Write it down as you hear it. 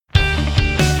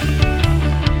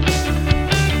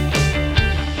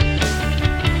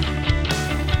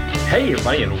Hey,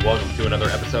 everybody, and welcome to another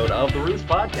episode of the Roosties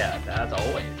podcast. As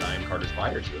always, I am Carter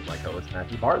Spiders with my co-host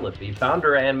Matthew Bartlett, the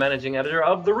founder and managing editor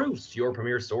of the Roosties, your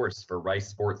premier source for Rice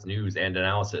sports news and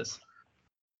analysis.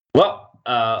 Well,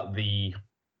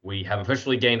 we have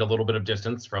officially gained a little bit of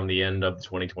distance from the end of the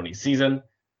 2020 season.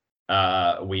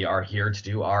 We are here to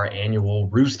do our annual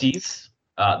Roosties,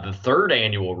 the third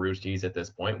annual Roosties at this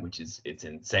point, which is it's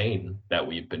insane that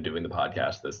we've been doing the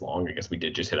podcast this long. I guess we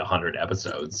did just hit 100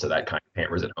 episodes, so that kind of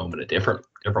hammers it home in a different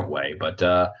way. But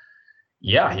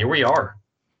yeah, here we are.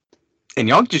 And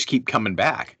y'all just keep coming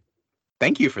back.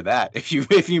 Thank you for that. If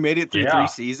you made it through 3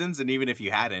 seasons, and even if you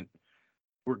hadn't,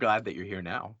 we're glad that you're here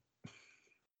now.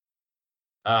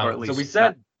 Or at least so we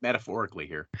said metaphorically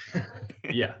here.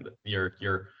 Yeah,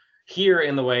 you're here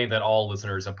in the way that all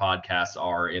listeners of podcasts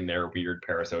are in their weird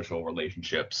parasocial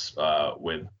relationships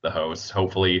with the hosts.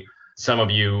 Hopefully, some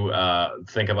of you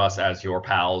think of us as your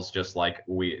pals, just like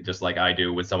I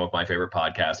do with some of my favorite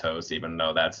podcast hosts, even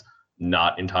though that's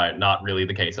not really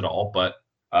the case at all. But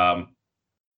if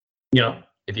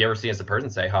you ever see us in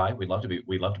person, say hi. We'd love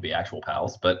to be actual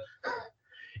pals. But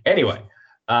anyway,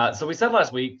 so we said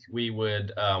last week we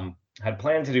would had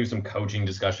planned to do some coaching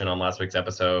discussion on last week's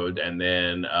episode, and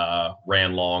then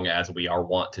ran long as we are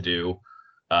wont to do.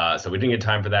 So we didn't get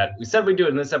time for that. We said we'd do it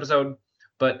in this episode,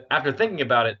 but after thinking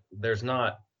about it,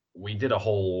 we did a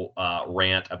whole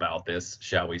rant about this,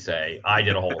 shall we say. I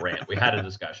did a whole rant. We had a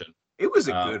discussion. It was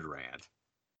a good rant.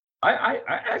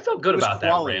 I felt good about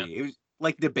quality. That rant. It was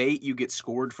like debate. You get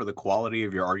scored for the quality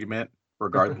of your argument,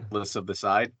 regardless of the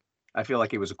side. I feel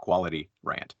like it was a quality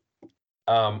rant.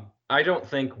 I don't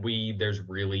think there's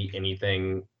really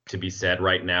anything to be said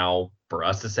right now for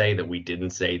us to say that we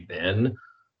didn't say then.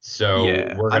 So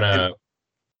we're gonna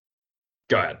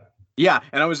go ahead. Yeah,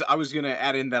 and I was gonna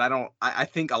add in that I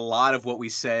think a lot of what we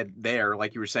said there,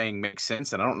 like you were saying, makes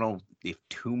sense, and I don't know if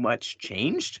too much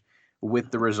changed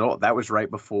with the result. That was right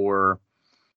before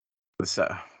this.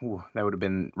 That would have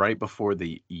been right before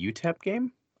the UTEP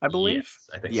game, I believe. Yes,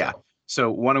 I think so.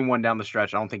 So 1-1 down the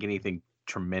stretch. I don't think anything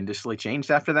tremendously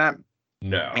changed after that.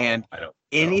 No, and I don't.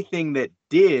 Anything that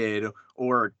did,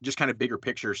 or just kind of bigger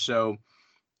picture. So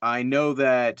I know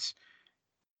that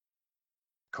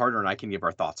Carter and I can give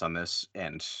our thoughts on this,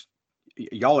 and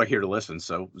y'all are here to listen.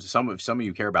 So some of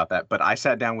you care about that. But I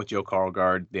sat down with Joe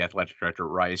Carlgard, the athletic director at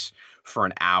Rice, for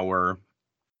an hour.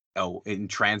 In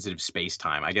transitive space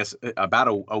time, I guess about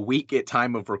a week at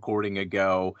time of recording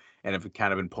ago, and have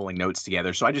kind of been pulling notes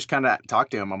together. So I just kind of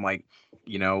talked to him. I'm like,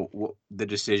 the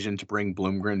decision to bring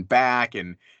Bloomgren back,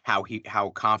 and how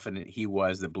confident he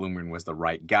was that Bloomgren was the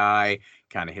right guy,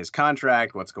 kind of his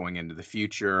contract, what's going into the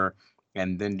future,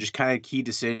 and then just kind of key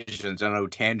decisions. I know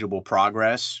tangible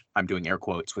progress. I'm doing air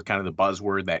quotes with kind of the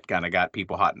buzzword that kind of got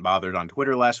people hot and bothered on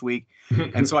Twitter last week.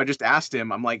 And so I just asked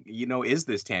him, I'm like, is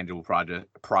this tangible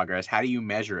progress? How do you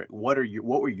measure it? What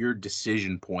were your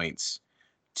decision points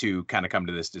to kind of come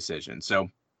to this decision? So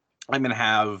I'm going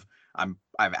to I've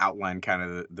outlined kind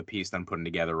of the piece that I'm putting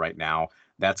together right now.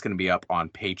 That's going to be up on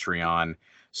Patreon.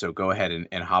 So go ahead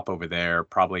and hop over there.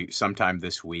 Probably sometime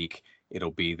this week,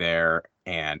 it'll be there.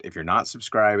 And if you're not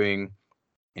subscribing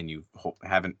and you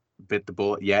haven't bit the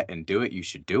bullet yet and do it, you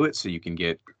should do it so you can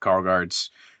get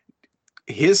Carlgard's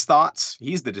his thoughts.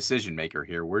 He's the decision maker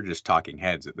here. We're just talking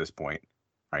heads at this point.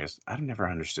 I guess I've never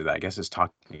understood that. I guess it's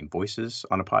talking voices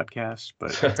on a podcast,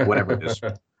 but whatever it is,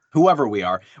 whoever we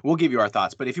are, we'll give you our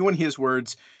thoughts. But if you want his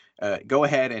words, go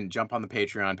ahead and jump on the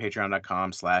Patreon,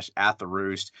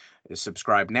 patreon.com/@theroost.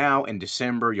 Subscribe now. In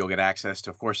December, you'll get access to,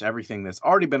 of course, everything that's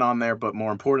already been on there. But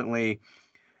more importantly,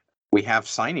 we have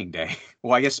signing day.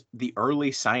 Well, I guess the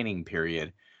early signing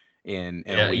period in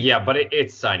a week. Yeah, but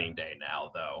it's signing day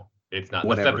now, though. It's not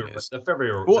whatever the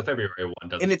February one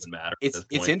doesn't matter.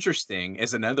 It's interesting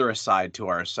as another aside to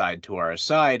our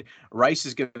aside. Rice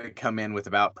is going to come in with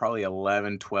about probably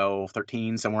 11, 12,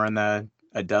 13, somewhere in a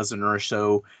dozen or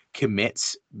so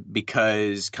commits,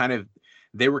 because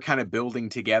they were kind of building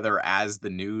together as the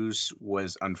news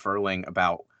was unfurling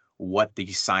about what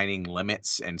the signing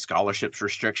limits and scholarships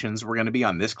restrictions were going to be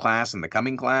on this class and the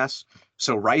coming class.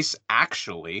 So Rice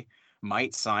actually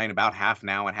might sign about half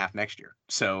now and half next year.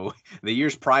 So the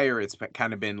years prior, it's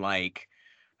kind of been like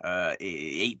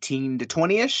 18 to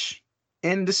 20-ish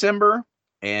in December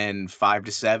and 5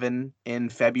 to 7 in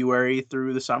February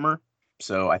through the summer.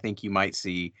 So I think you might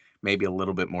see maybe a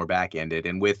little bit more back-ended.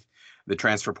 And with the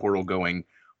transfer portal going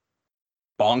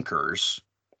bonkers,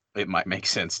 it might make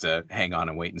sense to hang on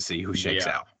and wait and see who shakes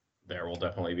out. There will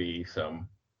definitely be some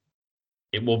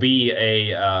It will be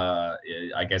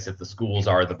I guess if the schools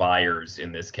are the buyers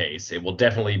in this case, it will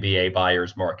definitely be a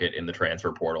buyer's market in the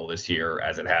transfer portal this year,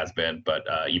 as it has been, but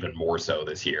even more so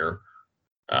this year.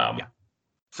 Yeah.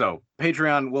 So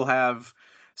Patreon will have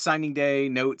signing day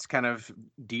notes, kind of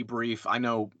debrief. I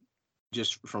know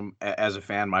just from as a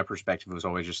fan, my perspective was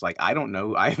always just like, I don't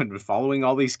know. I haven't been following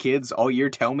all these kids all year.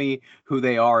 Tell me who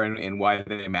they are and why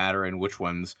they matter and which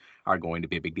ones are going to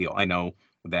be a big deal. I know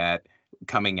that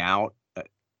coming out,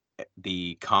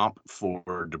 the comp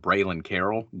for DeBraylon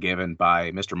Carroll given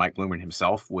by Mr. Mike Bloomer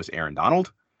himself was Aaron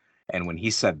Donald. And when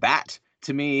he said that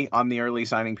to me on the early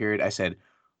signing period, I said,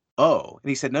 oh. And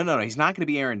he said, no, he's not going to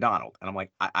be Aaron Donald. And I'm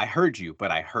like, I heard you,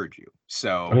 but I heard you.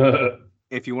 So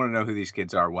if you want to know who these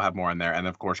kids are, we'll have more on there. And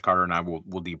of course, Carter and I will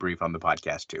debrief on the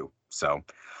podcast too. So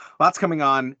lots coming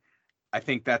on. I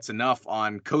think that's enough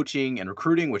on coaching and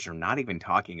recruiting, which we're not even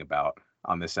talking about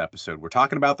on this episode. We're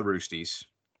talking about the Roosties,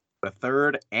 the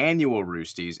third annual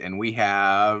Roosties, and we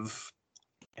have,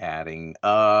 adding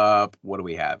up, what do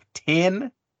we have?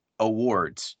 10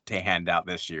 awards to hand out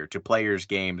this year to players,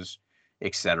 games,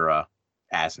 etc.,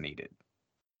 as needed.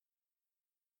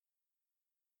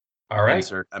 All right.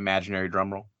 Insert imaginary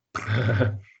drum roll.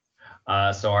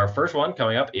 So our first one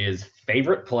coming up is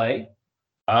favorite play.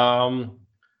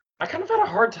 I kind of had a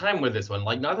hard time with this one.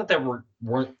 Like, not that there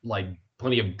weren't like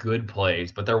plenty of good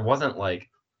plays, but there wasn't like,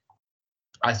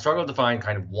 I struggled to find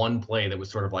kind of one play that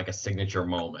was sort of like a signature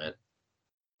moment.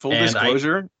 Full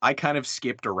disclosure, I kind of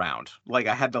skipped around. Like,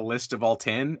 I had the list of all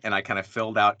 10 and I kind of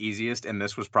filled out easiest, and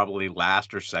this was probably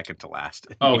last or second to last.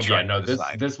 Oh yeah, no,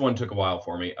 this one took a while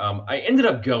for me. I ended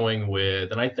up going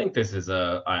with, and I think this is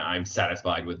I'm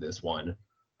satisfied with this one.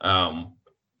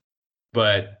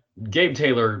 But Gabe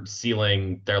Taylor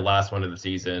sealing their last win of the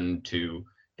season to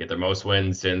get their most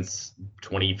wins since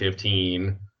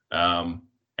 2015,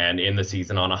 and in the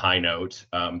season on a high note,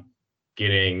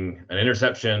 getting an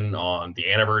interception on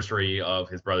the anniversary of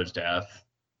his brother's death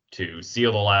to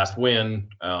seal the last win.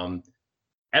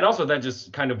 And also that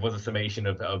just kind of was a summation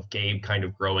of Gabe kind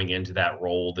of growing into that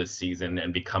role this season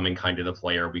and becoming kind of the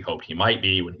player we hoped he might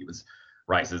be when he was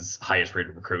Rice's highest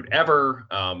rated recruit ever.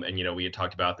 And, we had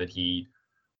talked about that he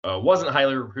wasn't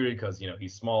highly recruited because,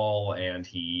 he's small and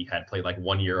he had played like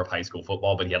 1 year of high school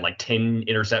football, but he had like 10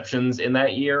 interceptions in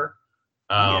that year.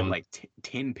 He had like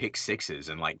 10 pick sixes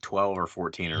and like 12 or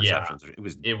 14 interceptions. Yeah,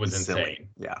 it was silly. Insane.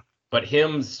 Yeah. But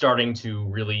him starting to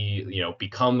really,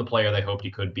 become the player they hoped he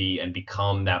could be and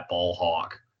become that ball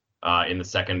hawk in the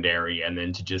secondary, and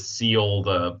then to just seal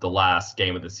the last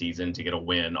game of the season to get a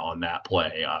win on that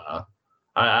play.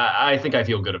 I think I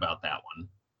feel good about that one.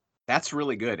 That's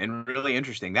really good and really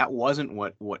interesting. That wasn't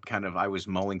what kind of I was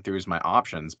mulling through as my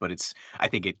options, but I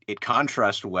think it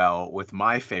contrasts well with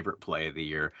my favorite play of the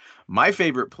year. My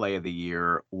favorite play of the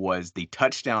year was the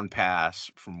touchdown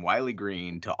pass from Wiley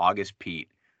Green to August Pete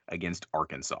against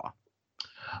Arkansas.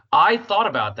 I thought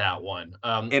about that one.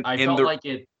 I felt like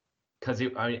it because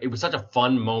it was such a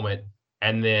fun moment,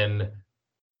 and then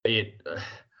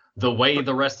the way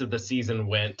the rest of the season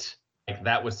went, like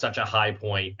that was such a high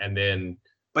point, and then.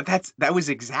 But that was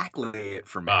exactly it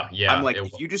for me. Yeah, I'm like,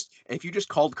 if you just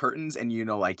called curtains and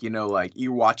like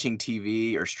you're watching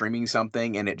TV or streaming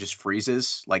something and it just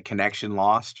freezes, like connection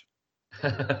lost.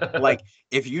 Like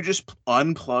if you just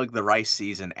unplug the Rice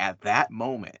season at that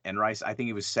moment, and Rice, I think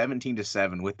it was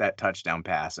 17-7 with that touchdown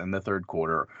pass in the third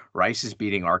quarter. Rice is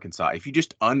beating Arkansas. If you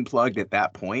just unplugged at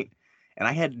that point, and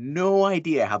I had no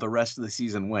idea how the rest of the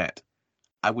season went,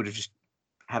 I would have just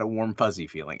had a warm fuzzy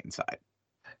feeling inside.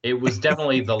 It was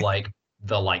definitely the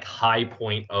high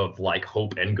point of like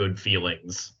hope and good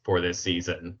feelings for this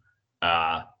season.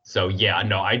 So yeah,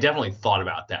 no, I definitely thought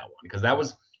about that one because that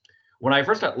was when I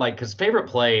first got because favorite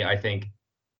play, I think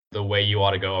the way you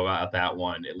ought to go about that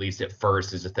one, at least at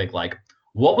first, is to think like,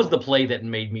 what was the play that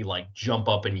made me like jump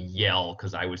up and yell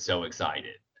because I was so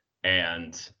excited?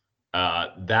 And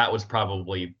that was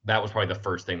probably the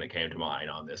first thing that came to mind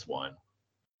on this one.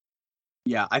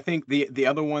 Yeah, I think the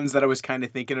other ones that I was kind of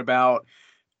thinking about,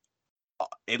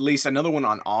 at least another one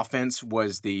on offense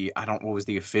was what was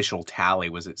the official tally?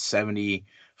 Was it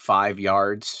 75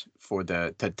 yards for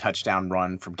the touchdown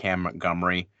run from Cam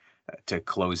Montgomery to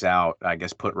close out, I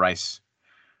guess, put Rice,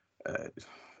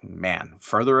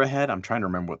 further ahead? I'm trying to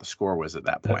remember what the score was at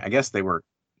that point. I guess they were,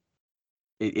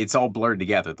 it's all blurred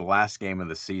together. The last game of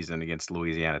the season against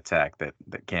Louisiana Tech that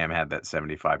Cam had that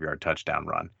 75-yard touchdown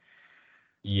run.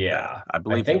 Yeah, I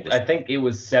believe. I think it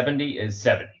was 70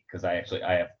 because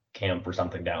I have Cam for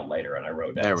something down later and I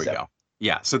wrote down. There we go.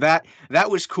 Yeah, so that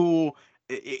was cool.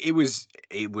 It was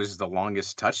the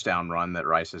longest touchdown run that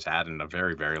Rice has had in a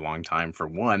very, very long time, for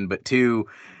one, but two,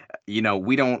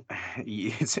 we don't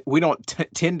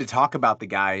tend to talk about the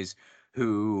guys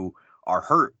who are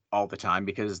hurt all the time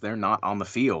because they're not on the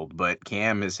field. But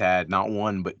Cam has had not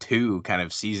one but two kind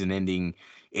of season-ending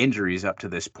injuries up to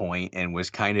this point, and was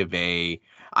kind of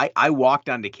I walked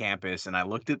onto campus and I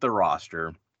looked at the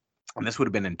roster, and this would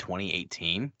have been in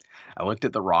 2018. I looked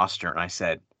at the roster and I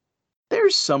said,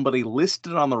 "There's somebody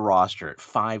listed on the roster at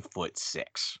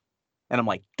 5'6". And I'm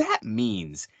like, that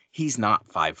means he's not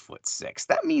 5'6".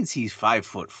 That means he's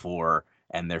 5'4",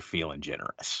 and they're feeling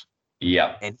generous.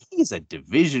 Yeah. And he's a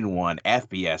Division I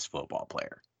FBS football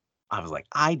player. I was like,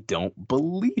 I don't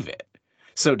believe it.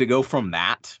 So to go from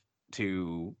that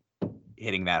to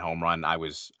hitting that home run, I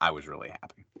was really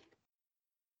happy.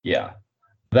 Yeah.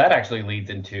 That actually leads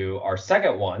into our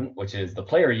second one, which is the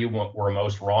player you were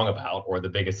most wrong about or the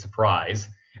biggest surprise.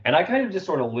 And I kind of just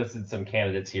sort of listed some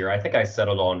candidates here. I think I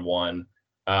settled on one.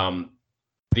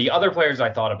 The other players I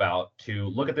thought about to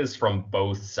look at this from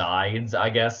both sides, I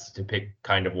guess, to pick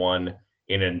kind of one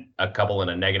in a couple in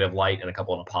a negative light and a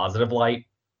couple in a positive light.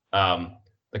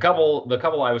 The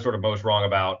couple I was sort of most wrong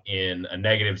about in a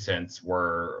negative sense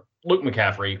were Luke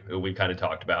McCaffrey, who we kind of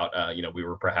talked about. We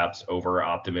were perhaps over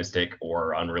optimistic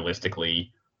or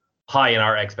unrealistically high in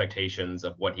our expectations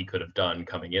of what he could have done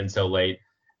coming in so late.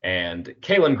 And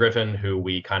Kalen Griffin, who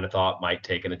we kind of thought might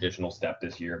take an additional step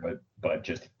this year, but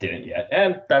just didn't yet.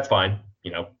 And that's fine.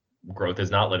 Growth is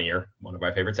not linear, one of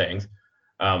my favorite sayings.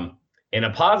 In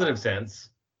a positive sense,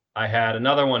 I had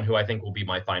another one who I think will be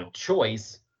my final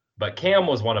choice, but Cam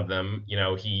was one of them.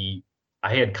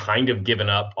 I had kind of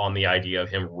given up on the idea of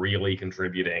him really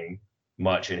contributing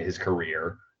much in his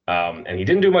career. And he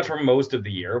didn't do much for most of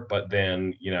the year, but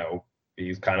then,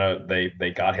 he's kind of, they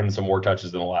got him some more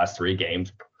touches in the last 3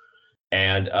 games.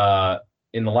 And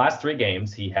in the last 3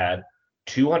 games, he had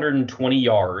 220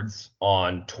 yards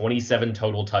on 27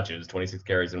 total touches, 26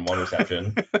 carries and 1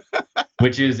 reception,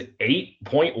 which is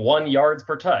 8.1 yards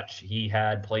per touch. He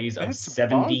had plays of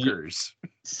 70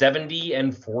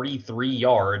 and 43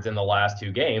 yards in the last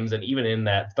 2 games. And even in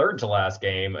that third to last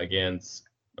game against,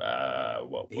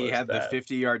 he had the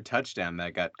 50-yard touchdown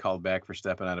that got called back for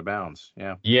stepping out of bounds.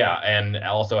 Yeah. Yeah. And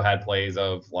also had plays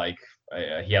of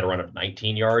he had a run of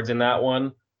 19 yards in that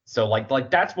one. So like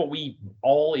that's what we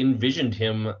all envisioned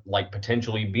him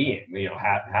potentially being,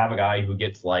 have a guy who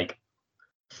gets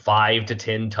 5 to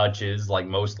 10 touches,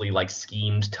 mostly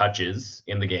schemed touches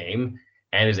in the game,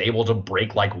 and is able to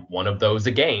break one of those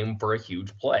a game for a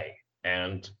huge play.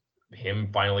 And him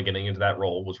finally getting into that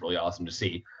role was really awesome to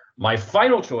see. My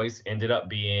final choice ended up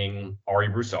being Ari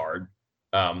Broussard.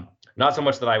 Not so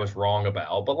much that I was wrong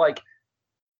about, but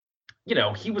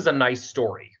he was a nice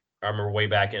story. I remember way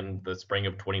back in the spring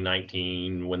of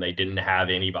 2019 when they didn't have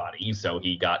anybody. So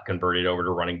he got converted over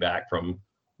to running back from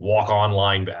walk-on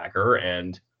linebacker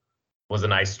and was a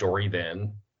nice story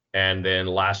then. And then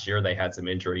last year they had some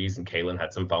injuries and Kalen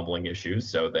had some fumbling issues.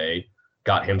 So they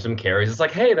got him some carries.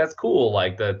 It's hey, that's cool.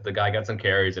 The guy got some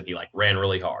carries and he ran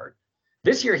really hard.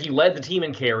 This year he led the team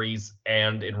in carries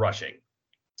and in rushing.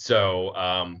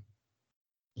 So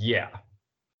yeah.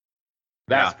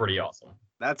 That's pretty awesome.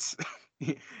 That's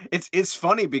it's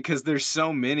funny because there's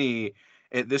so many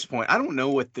at this point. I don't know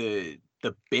what the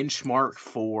benchmark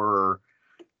for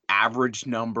average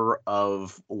number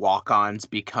of walk-ons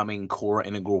becoming core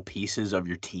integral pieces of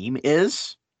your team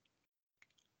is.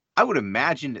 I would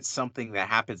imagine it's something that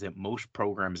happens at most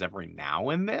programs every now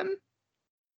and then.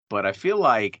 But I feel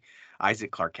like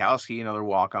Isaac Klarkowski, another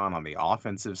walk-on the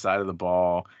offensive side of the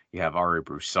ball. You have Ari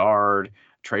Broussard.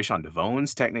 Trayshawn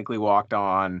DeVone's technically walked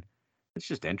on. It's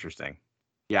just interesting.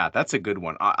 Yeah, that's a good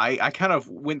one. I kind of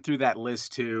went through that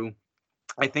list too.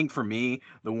 I think for me,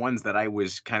 the ones that I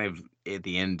was kind of at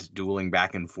the end dueling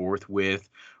back and forth with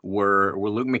were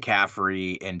Luke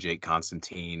McCaffrey and Jake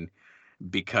Constantine,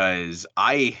 because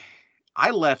I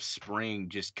left spring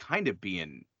just kind of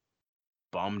being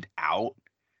bummed out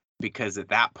because at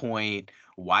that point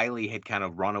Wiley had kind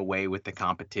of run away with the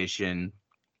competition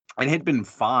and had been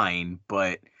fine,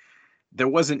 but there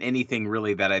wasn't anything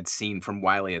really that I'd seen from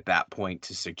Wiley at that point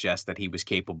to suggest that he was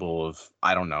capable of,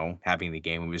 I don't know, having the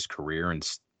game of his career and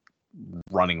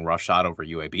running roughshod over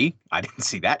UAB. I didn't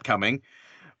see that coming,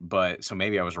 but so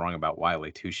maybe I was wrong about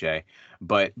Wiley. Touche.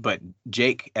 But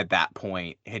Jake at that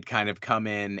point had kind of come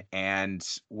in and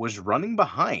was running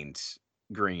behind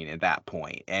Green at that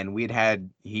point, and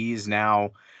he's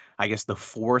now, I guess, the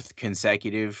 4th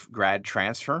consecutive grad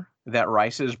transfer that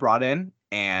Rice has brought in.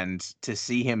 And to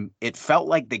see him, it felt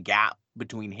like the gap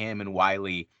between him and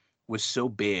Wiley was so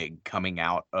big coming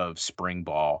out of spring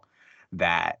ball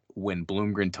that when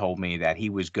Bloomgren told me that he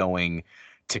was going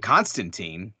to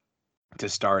Constantine, to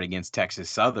start against Texas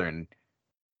Southern,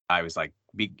 I was like,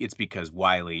 it's because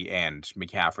Wiley and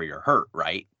McCaffrey are hurt,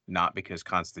 right? Not because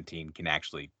Constantine can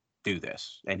actually do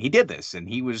this. And he did this, and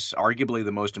he was arguably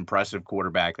the most impressive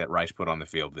quarterback that Rice put on the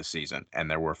field this season, and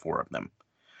there were 4 of them.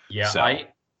 Yeah, So,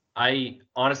 I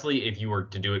honestly, if you were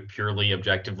to do it purely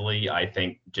objectively, I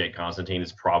think Jake Constantine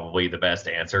is probably the best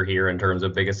answer here in terms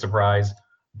of biggest surprise.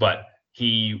 But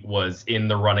he was in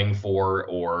the running for,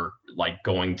 or like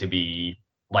going to be,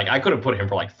 like I could have put him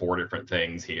for like 4 different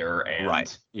things here, right.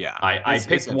 and Yeah. I It's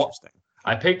picked one. interesting.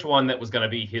 I picked one that was going to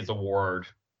be his award,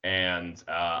 and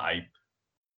I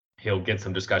he'll get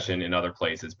some discussion in other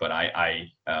places, but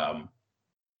I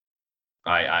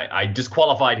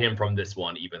disqualified him from this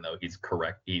one, even though he's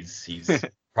correct. He's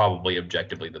probably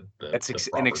objectively the An proper choice.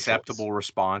 acceptable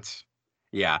response.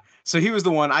 Yeah. So he was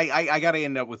the one. I got to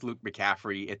end up with Luke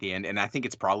McCaffrey at the end, and I think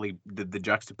it's probably the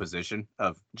juxtaposition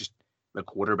of just the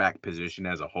quarterback position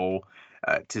as a whole.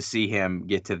 To see him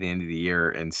get to the end of the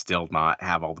year and still not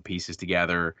have all the pieces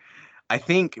together, I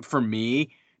think for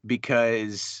me,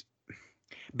 because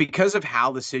of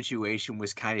how the situation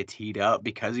was kind of teed up,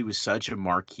 because he was such a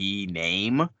marquee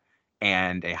name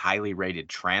and a highly rated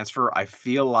transfer, I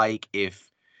feel like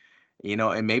if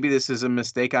and maybe this is a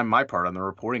mistake on my part on the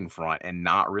reporting front and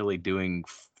not really doing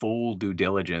full due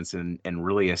diligence and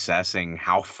really assessing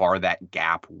how far that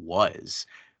gap was,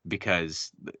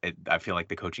 because I feel like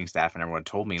the coaching staff and everyone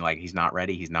told me like he's not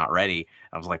ready, he's not ready.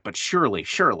 I was like, but surely,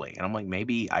 surely, and I'm like,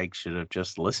 maybe I should have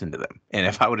just listened to them. And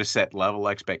if I would have set level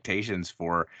expectations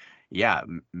for, yeah,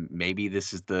 maybe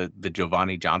this is the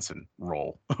Giovanni Johnson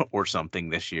role or something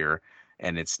this year,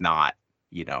 and it's not,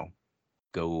 you know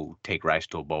go take Rice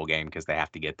to a bowl game because they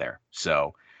have to get there.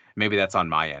 So maybe that's on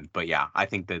my end. But yeah, I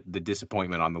think that the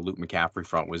disappointment on the Luke McCaffrey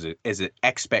front was as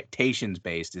expectations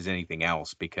based as anything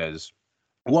else, because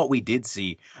what we did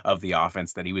see of the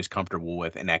offense that he was comfortable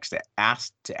with and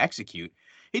asked to execute,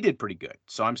 he did pretty good.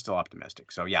 So I'm still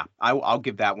optimistic. So yeah, I'll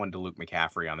give that one to Luke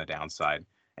McCaffrey on the downside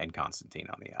and Constantine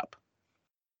on the up.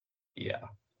 Yeah.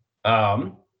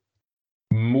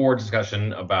 More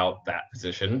discussion about that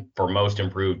position for most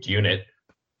improved unit,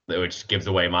 which gives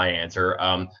away my answer.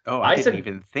 Oh, I I didn't said,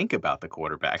 even think about the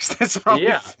quarterbacks. That's probably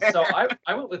yeah. fair. So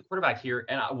I went with quarterback here,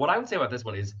 and what I would say about this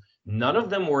one is none of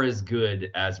them were as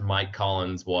good as Mike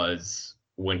Collins was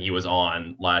when he was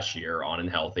on last year, on and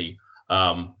healthy.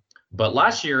 But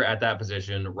last year at that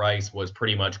position, Rice was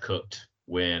pretty much cooked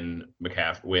when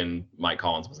Mike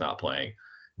Collins was not playing.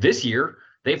 This year,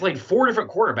 they played 4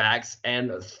 different quarterbacks,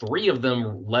 and 3 of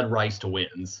them led Rice to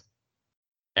wins,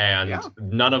 Yeah.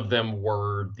 and none of them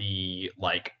were the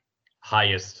like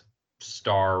highest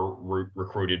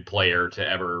recruited player to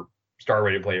ever star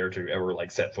rated player to ever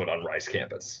like set foot on Rice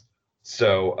campus.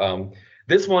 So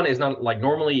this one is not like,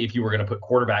 normally if you were going to put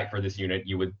quarterback for this unit,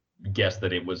 you would guess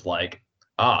that it was like,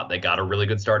 they got a really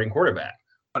good starting quarterback.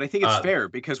 But I think it's fair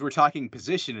because we're talking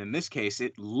position. In this case,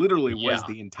 it literally was Yeah,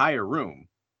 the entire room.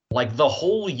 like the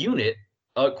whole unit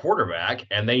quarterback,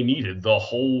 and they needed the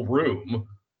whole room,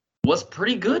 was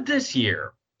pretty good this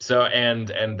year. So and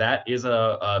that is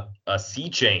a sea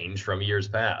change from years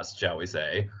past, shall we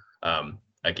say?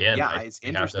 Again, Yeah, I it's have to.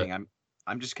 interesting.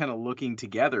 I'm just kind of looking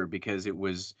together because it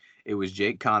was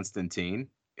Jake Constantine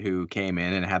who came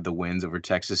in and had the wins over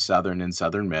Texas Southern and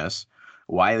Southern Miss.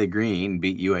 Wiley Green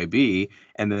beat UAB,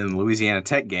 and then the Louisiana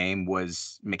Tech game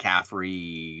was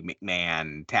McCaffrey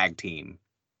McMahon tag team.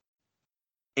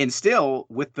 And still,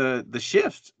 with the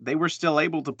shift, they were still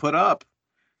able to put up,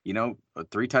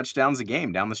 3 touchdowns a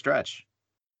game down the stretch.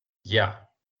 Yeah,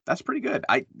 That's pretty good.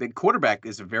 The quarterback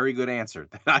is a very good answer.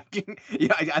 I think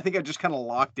I just kind of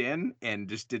locked in and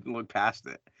just didn't look past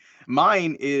it.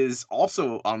 Mine is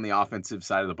also on the offensive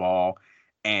side of the ball,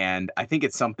 and I think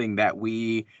it's something that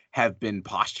we have been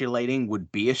postulating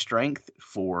would be a strength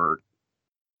for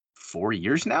 4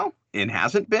 years now, and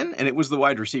hasn't been, and it was the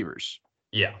wide receivers.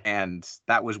 yeah, And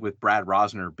that was with Brad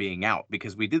Rosner being out,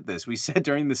 because we did this. We said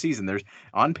during the season, there's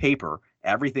on paper,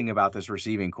 everything about this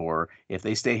receiving core, if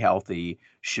they stay healthy,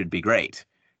 should be great.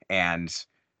 And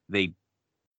they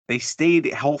stayed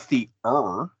healthier.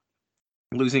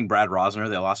 Losing Brad Rosner,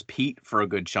 they lost Pete for a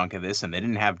good chunk of this, and they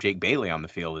didn't have Jake Bailey on the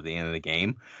field at the end of the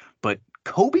game. But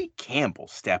Kobe Campbell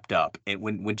stepped up, and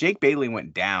when Jake Bailey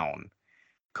went down,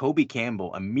 Kobe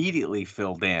Campbell immediately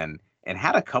filled in and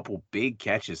had a couple big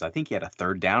catches. I think he had a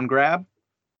 3rd down grab.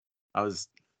 I was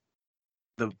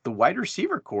the wide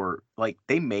receiver core, like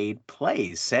they made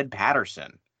plays. Said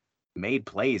Patterson made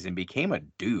plays and became a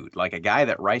dude, like a guy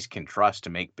that Rice can trust to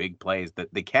make big plays.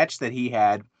 The catch that he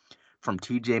had from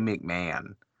TJ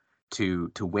McMahon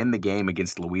to win the game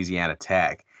against Louisiana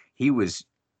Tech, he was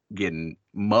getting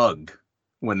mugged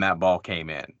when that ball came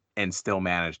in and still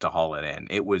managed to haul it in.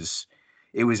 It was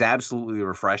absolutely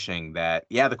refreshing that,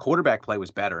 yeah, the quarterback play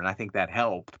was better, and I think that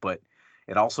helped, but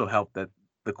it also helped that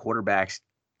the quarterbacks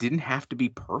didn't have to be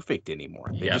perfect anymore.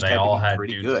 They Yeah, just they had to all be had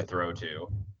pretty dudes to good. throw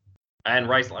to. And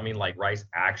Rice, I mean, like Rice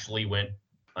actually went,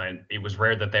 and it was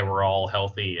rare that they were all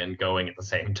healthy and going at the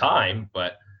same time,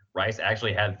 but Rice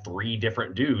actually had three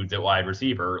different dudes at wide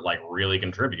receiver, like really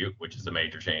contribute, which is a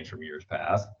major change from years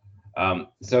past.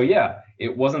 So yeah,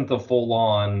 it wasn't the full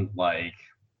on like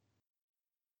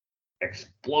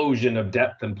explosion of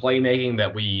depth and playmaking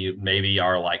that we maybe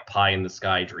our like pie in the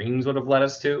sky dreams would have led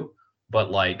us to,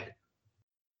 but like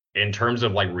in terms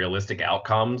of like realistic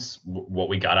outcomes, what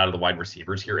we got out of the wide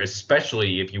receivers here,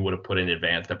 especially if you would have put in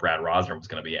advance that Brad Rosner was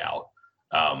going to be out,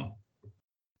 um,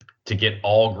 to get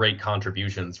all great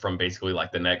contributions from basically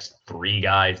like the next three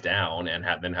guys down and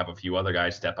have a few other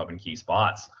guys step up in key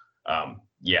spots.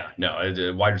 Yeah,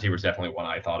 no, wide receiver is definitely one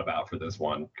I thought about for this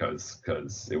one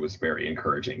because it was very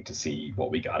encouraging to see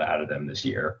what we got out of them this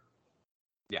year.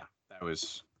 Yeah,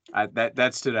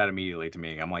 that stood out immediately to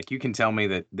me. I'm like, you can tell me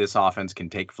that this offense can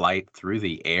take flight through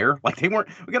the air. Like they weren't.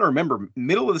 We got to remember,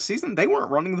 middle of the season, they weren't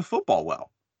running the football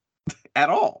well at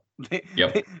all. They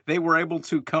Yep. they were able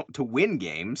to come to win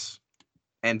games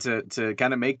and to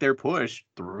kind of make their push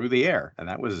through the air, and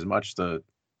that was as much the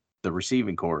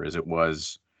receiving core as it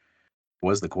was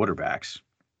the quarterbacks.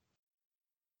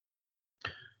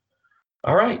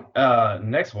 All right.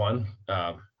 Next one.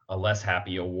 A less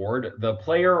happy award. The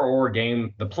play or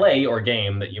game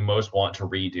that you most want to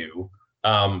redo.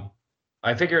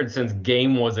 I figured since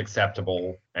game was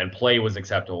acceptable and play was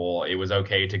acceptable, it was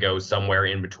okay to go somewhere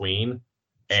in between.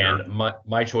 Sure, And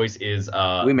my choice is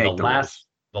we make the rules.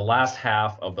 the last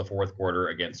half of the fourth quarter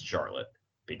against Charlotte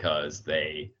because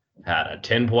they had a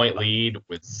 10-point lead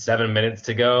with 7 minutes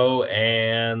to go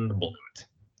and blew it.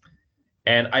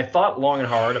 And I thought long and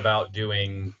hard about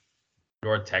doing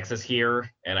North Texas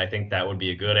here, and I think that would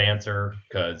be a good answer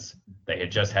because they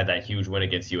had just had that huge win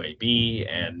against UAB,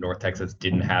 and North Texas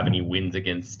didn't have any wins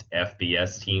against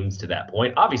FBS teams to that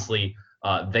point. Obviously,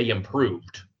 they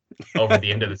improved over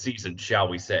the end of the season, shall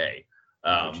we say?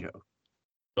 No joke.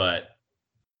 But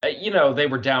they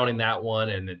were down in that one,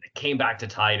 and then they came back to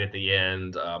tie it at the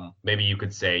end. Maybe you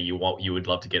could say you would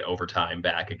love to get overtime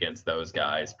back against those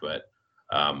guys, but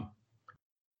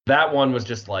that one was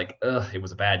just like, it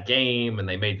was a bad game, and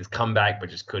they made this comeback, but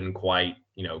just couldn't quite,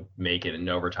 make it in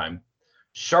overtime.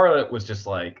 Charlotte was just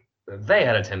like, they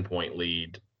had a 10-point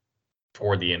lead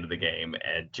toward the end of the game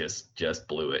and just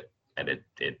blew it, and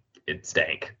it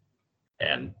stank.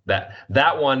 And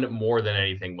that one more than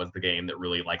anything was the game that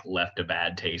really like left a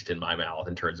bad taste in my mouth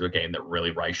in terms of a game that really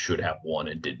Rice should have won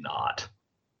and did not.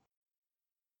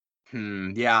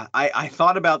 Yeah, I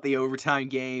thought about the overtime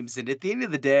games, and at the end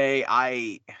of the day,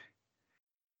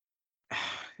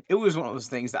 it was one of those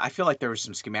things that I feel like there were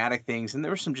some schematic things, and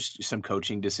there were some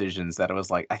coaching decisions that I was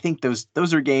like, I think those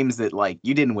are games that like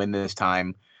you didn't win this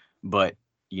time, but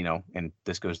and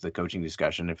this goes to the coaching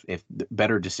discussion. If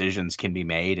better decisions can be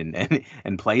made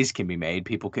and plays can be made,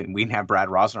 we can have Brad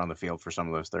Rosner on the field for some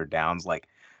of those third downs. Like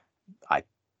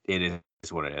it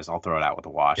is what it is. I'll throw it out with a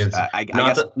wash. It's I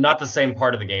guess not the same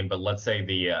part of the game, but let's say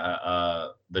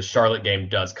the Charlotte game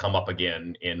does come up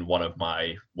again in one of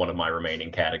my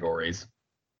remaining categories.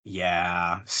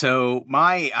 Yeah. So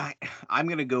I'm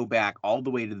gonna go back all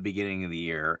the way to the beginning of the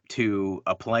year to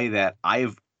a play that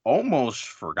I've almost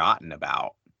forgotten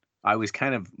about. I was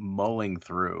kind of mulling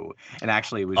through, and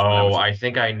actually, it was I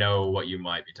think I know what you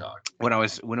might be talking. when I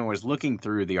was looking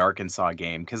through the Arkansas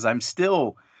game because I'm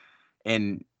still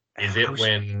in. Is it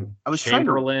when I was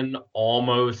Chamberlain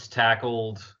almost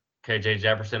tackled KJ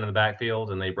Jefferson in the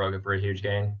backfield and they broke it for a huge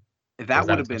gain? That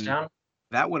would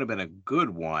have been a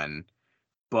good one,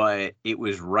 but it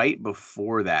was right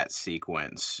before that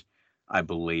sequence, I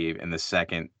believe, in the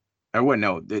second. Or what?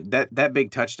 No, that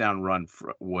big touchdown run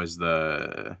was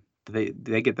the. Did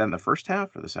they get that in the first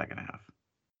half or the second half?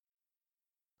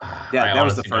 Yeah, that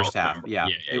was the first half. Yeah,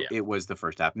 it was the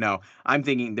first half. No, I'm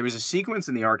thinking there was a sequence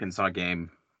in the Arkansas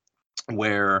game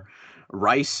where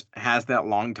Rice has that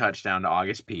long touchdown to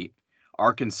August Pete.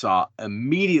 Arkansas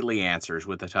immediately answers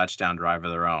with a touchdown drive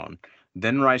of their own.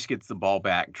 Then Rice gets the ball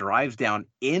back, drives down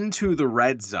into the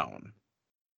red zone,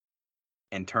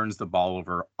 and turns the ball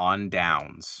over on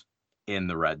downs in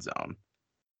the red zone.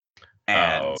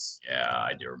 And yeah,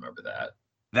 I do remember that.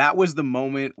 That was the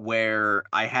moment where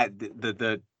I had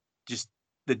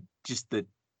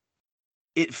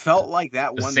it felt like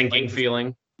that the one sinking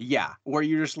feeling. Yeah, where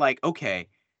you're just like, okay,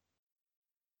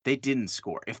 they didn't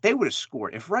score. If they would have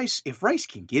scored, if Rice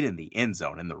can get in the end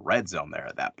zone, in the red zone there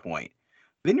at that point,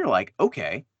 Then you're like,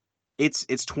 okay, it's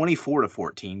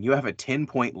 24-14. You have a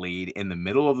 10-point lead in the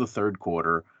middle of the third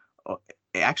quarter. Uh,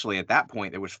 Actually, at that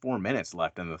point, there was 4 minutes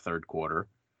left in the third quarter.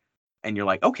 And you're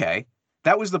like, okay,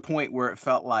 that was the point where it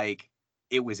felt like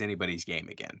it was anybody's game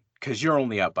again because you're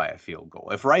only up by a field goal.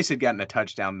 If Rice had gotten a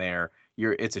touchdown there,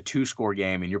 it's a 2-score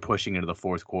game and you're pushing into the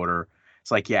fourth quarter.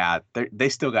 It's like, yeah, they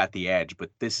still got the edge, but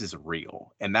this is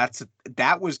real. And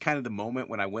that was kind of the moment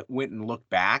when I went and looked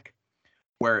back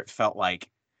where it felt like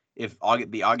if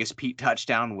the August Pete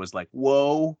touchdown was like,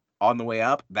 whoa, on the way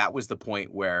up, that was the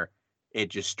point where it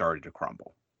just started to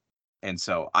crumble. And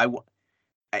so I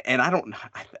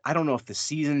don't know if the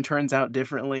season turns out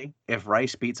differently if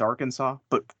Rice beats Arkansas,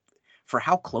 but for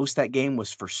how close that game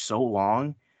was for so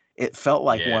long, it felt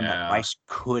like one that Yeah. Rice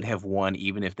could have won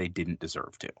even if they didn't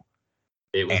deserve to.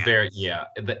 It was And very, yeah.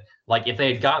 Like if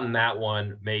they had gotten that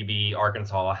one, maybe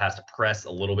Arkansas has to press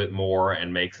a little bit more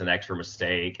and makes an extra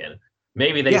mistake, and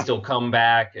maybe they yeah, still come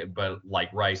back. But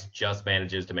like Rice just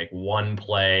manages to make one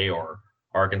play, or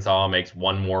Arkansas makes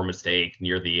one more mistake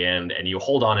near the end, and you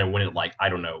hold on and win it like I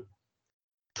don't know,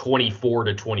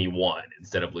 24-21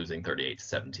 instead of losing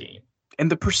 38-17.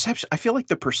 and the perception, I feel like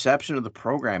the perception of the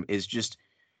program is just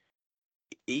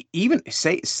even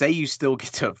say you still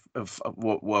get to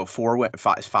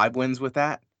five wins with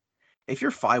that. If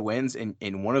you're 5 wins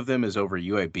and one of them is over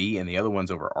UAB and the other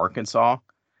one's over Arkansas,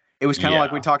 it was kind of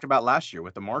like we Yeah, talked about last year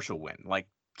with the Marshall win. Like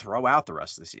throw out the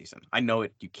rest of the season. I know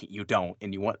you don't,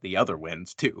 and you want the other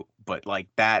wins too. But like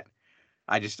that,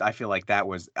 I feel like that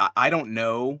was. I don't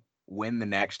know when the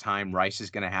next time Rice is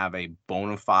going to have a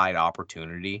bona fide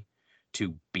opportunity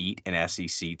to beat an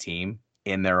SEC team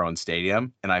in their own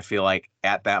stadium, and I feel like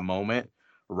at that moment,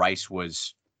 Rice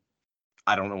was.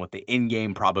 I don't know what the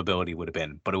in-game probability would have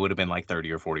been, but it would have been like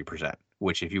 30 or 40%,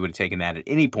 which if you would have taken that at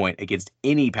any point against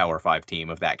any Power 5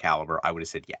 team of that caliber, I would have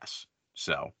said yes.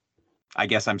 So I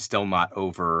guess I'm still not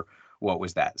over what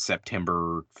was that,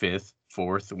 September 5th,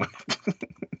 4th?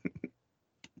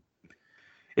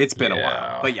 It's been a while.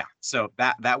 yeah, But yeah, so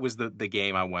that was the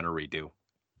game I want to redo.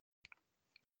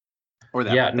 Or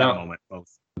that yeah. that No, moment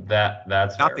both.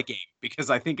 that's Not the fair. game, because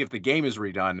I think if the game is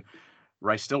redone,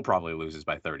 Rice still probably loses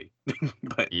by 30.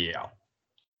 But Yeah,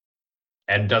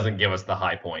 and doesn't give us the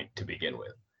high point to begin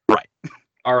with. right.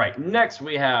 All right, next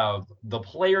we have the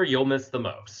player you'll miss the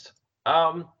most.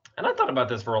 And I thought about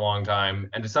this for a long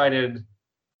time and decided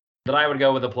that I would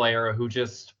go with a player who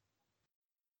just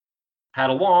had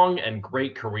a long and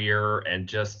great career and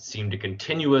just seemed to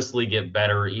continuously get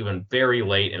better, even very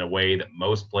late in a way that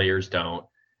most players don't,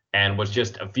 and was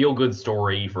just a feel good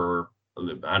story for,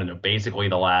 I don't know, basically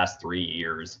the last 3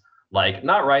 years. Like,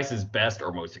 not Rice's best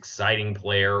or most exciting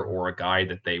player or a guy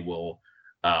that they will,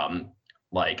 um,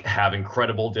 like, have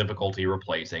incredible difficulty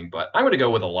replacing, but I'm going to go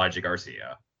with Elijah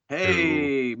Garcia, who,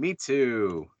 Hey, me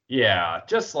too. yeah,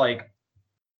 just like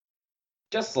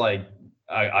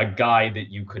a guy that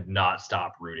you could not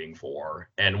stop rooting for.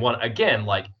 And one again,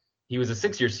 like he was a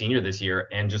 6-year senior this year,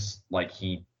 and just like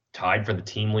he tied for the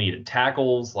team lead in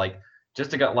tackles. Like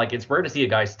just a guy, like it's rare to see a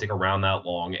guy stick around that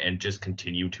long and just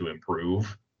continue to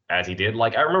improve as he did.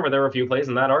 Like I remember there were a few plays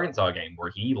in that Arkansas game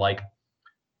where he like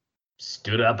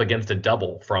stood up against a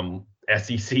double from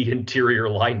SEC interior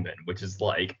lineman, which is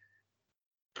like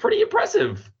pretty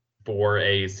impressive for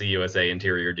a CUSA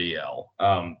interior DL.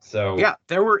 So Yeah,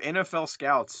 there were NFL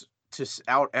scouts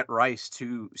out at Rice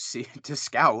to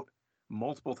scout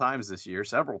multiple times this year,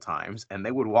 several times, and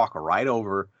they would walk right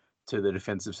over to the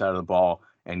defensive side of the ball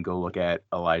and go look at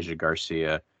Elijah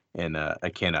Garcia and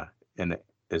Akina and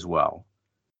as well.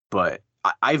 But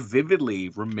I vividly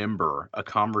remember a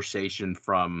conversation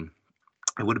from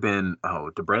it would have been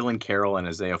DeBraylon Carroll and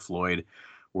Isaiah Floyd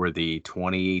were the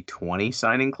 2020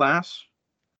 signing class.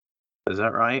 Is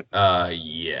that right?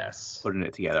 yes. Putting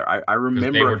it together. I Because they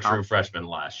remember were true freshmen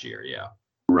last year. Yeah.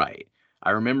 right.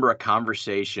 I remember a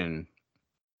conversation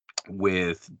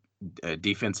with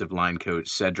defensive line coach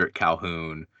Cedric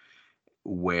Calhoun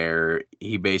where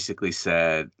he basically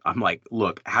said, I'm like,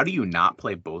 look, how do you not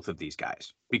play both of these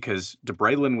guys? Because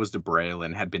DeBraylon was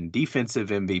DeBraylon, had been defensive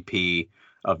MVP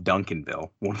of Duncanville,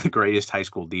 one of the greatest high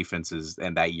school defenses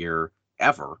in that year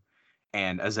ever.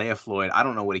 And Isaiah Floyd, I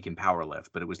don't know what he can power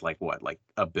lift, but it was like what, like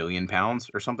 1 billion pounds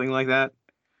or something like that.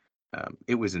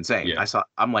 It was insane. Yeah.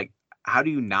 I'm like, how do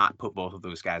you not put both of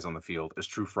those guys on the field as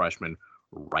true freshmen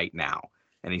right now?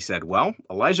 And he said, well,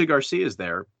 Elijah Garcia is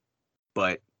there,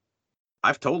 but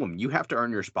I've told him you have to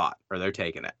earn your spot or they're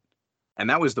taking it. And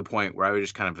that was the point where I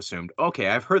just kind of assumed, okay,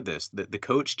 I've heard this. The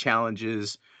coach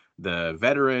challenges the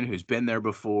veteran who's been there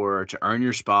before to earn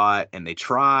your spot, and they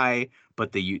try,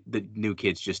 but the new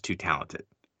kid's just too talented.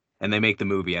 and they make the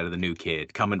movie out of the new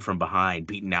kid coming from behind,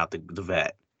 beating out the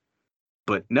vet.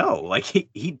 But no, like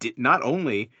he did not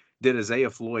only did Isaiah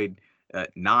Floyd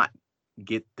not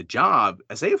get the job,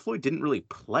 Isaiah Floyd didn't really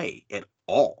play at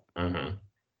all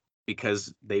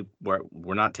because they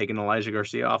were not taking Elijah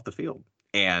Garcia off the field.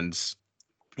 And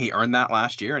he earned that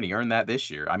last year and he earned that this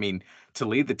year. I mean, to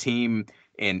lead the team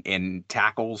in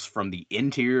tackles from the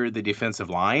interior of the defensive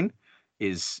line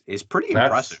is pretty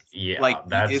impressive. Like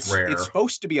That's it's rare.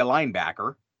 supposed to be a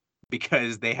linebacker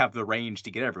because they have the range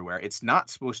to get everywhere. It's not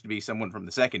supposed to be someone from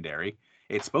the secondary.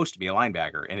 It's supposed to be a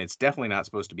linebacker, and it's definitely not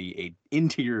supposed to be a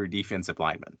interior defensive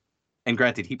lineman. And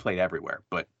granted, he played everywhere,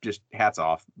 but just hats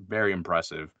off. Very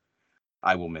impressive.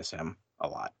 I will miss him a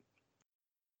lot.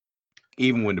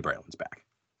 Even when DeBraylon's back.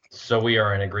 So we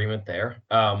are in agreement there.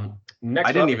 Next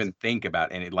I didn't even think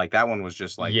about any, like that one was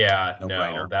just like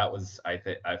no, that was I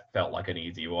felt like an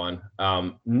easy one.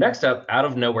 Next up, out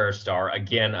of nowhere star.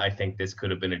 Again, I think this could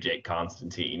have been a Jake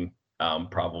Constantine.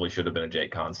 Probably should have been a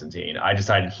Jake Constantine. I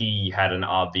decided he had an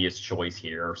obvious choice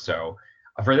here. So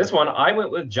for this one, I went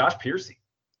with Josh Piercy.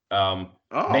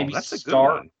 Maybe that's a star,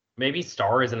 good one. Maybe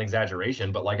star is an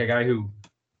exaggeration, but like a guy who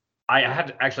I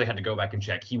had to go back and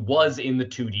check. He was in the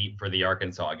 2 deep for the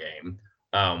Arkansas game.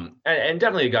 And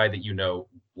definitely a guy that,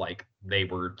 like they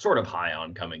were sort of high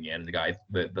on coming in, the guy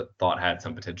that thought had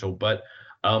some potential, but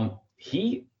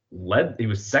he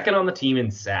was second on the team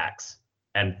in sacks,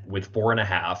 and with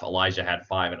 4.5, Elijah had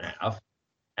 5.5,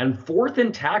 and fourth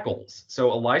in tackles.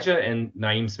 So Elijah and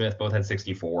Naeem Smith both had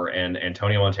 64, and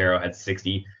Antonio Montero had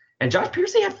 60, and Josh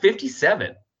Piercy had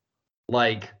 57.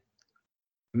 Like,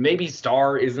 maybe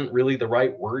star isn't really the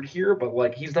right word here, but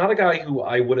like he's not a guy who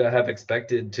I would have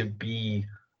expected to be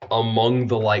among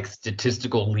the like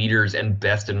statistical leaders and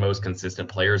best and most consistent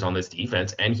players on this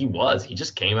defense. And he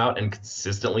just came out and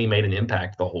consistently made an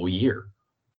impact the whole year.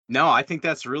 No, I think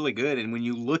that's really good. And when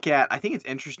you look at, I think it's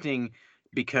interesting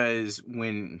because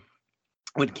when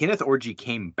Kenneth Orji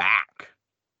came back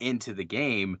into the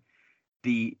game,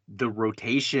 the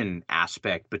rotation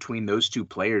aspect between those two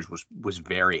players was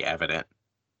very evident.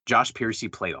 Josh Piercy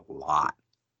played a lot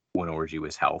when Orji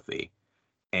was healthy.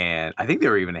 And I think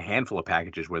there were even a handful of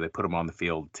packages where they put them on the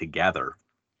field together.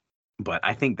 But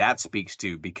I think that speaks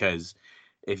to, because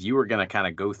if you were going to kind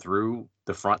of go through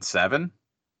the front seven,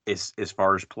 as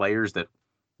far as players that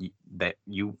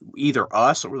you either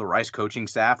us or the Rice coaching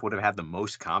staff would have had the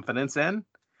most confidence in,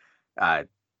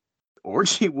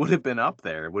 Orji would have been up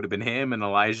there. It would have been him and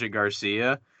Elijah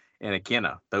Garcia and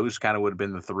Akina. Those kind of would have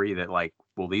been the three that, like,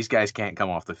 well, these guys can't come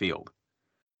off the field.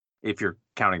 If you're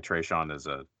counting Trayshawn as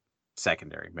a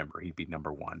secondary member, he'd be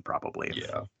number one probably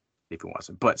if he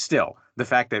wasn't. But still, the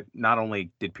fact that not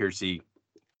only did Piercy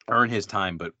earn his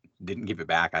time, but didn't give it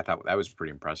back, I thought that was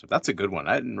pretty impressive. That's a good one.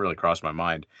 That didn't really cross my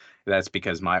mind. That's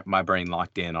because my brain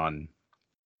locked in on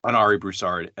Ari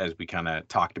Broussard, as we kind of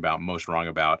talked about, most wrong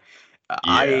about.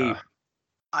 I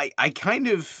kind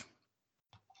of,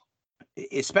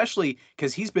 especially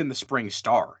because he's been the spring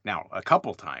star now a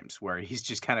couple times where he's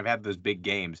just kind of had those big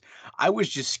games. I was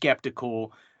just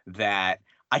skeptical that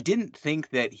I didn't think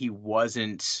that he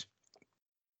wasn't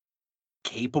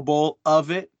capable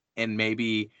of it. And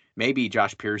maybe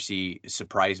Josh Piercy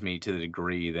surprised me to the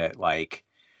degree that, like,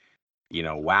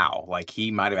 wow, like he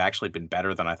might have actually been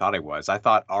better than I thought he was. I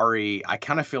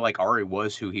kind of feel like Ari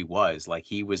was who he was. Like,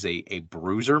 he was a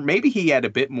bruiser. Maybe he had a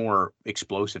bit more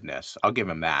explosiveness. I'll give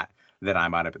him that I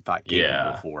might have thought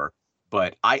capable for.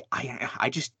 But I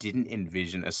just didn't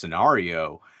envision a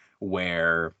scenario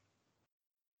where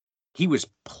he was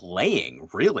playing,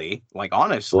 really, like,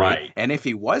 honestly. Right. And if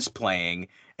he was playing,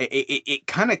 it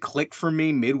kind of clicked for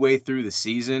me midway through the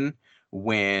season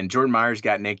when Jordan Myers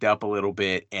got nicked up a little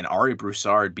bit and Ari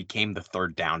Broussard became the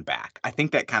third down back. I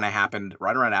think that kind of happened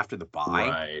right around after the bye.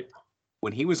 Right.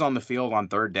 When he was on the field on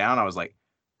third down, I was like,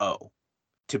 oh,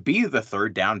 to be the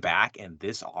third down back in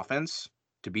this offense,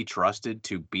 to be trusted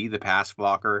to be the pass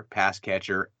blocker, pass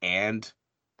catcher, and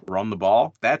run the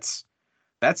ball, that's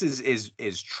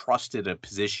as trusted a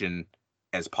position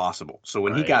as possible. So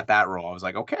when he got that role, I was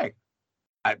like, okay,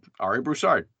 Ari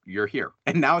Broussard, you're here.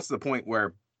 And now it's the point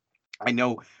where I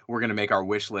know we're going to make our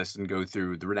wish list and go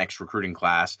through the next recruiting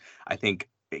class. I think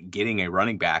getting a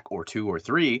running back or 2 or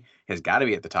 3 has got to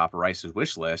be at the top of Rice's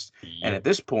wish list. Yep. And at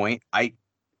this point, I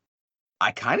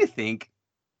kind of think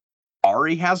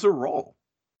Ari has a role.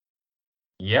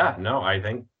 Yeah, no, I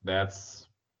think that's.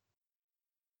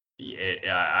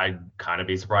 I'd kind of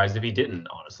be surprised if he didn't,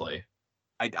 honestly.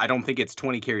 I don't think it's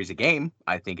 20 carries a game.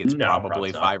 I think it's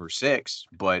probably 5 or 6.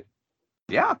 But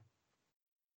yeah,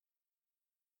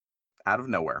 out of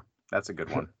nowhere. That's a good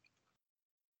one.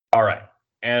 All right.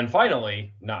 And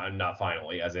finally, not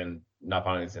finally, as in not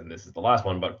finally as in this is the last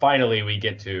one, but finally we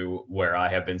get to where I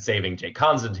have been saving Jake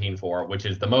Constantine for, which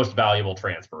is the most valuable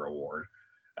transfer award.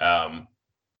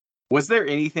 Was there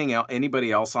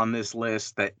anybody else on this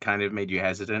list that kind of made you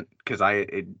hesitant? Because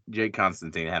Jake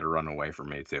Constantine had to run away from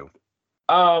me too.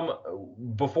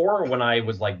 Before, when I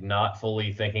was like not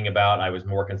fully thinking about, I was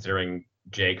more considering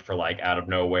Jake for like out of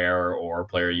nowhere or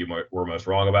player you were most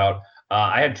wrong about.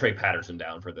 I had Trey Patterson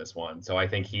down for this one, so I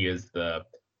think he is the.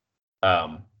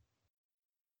 Um,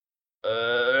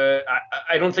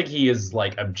 I don't think he is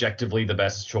like objectively the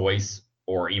best choice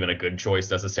or even a good choice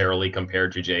necessarily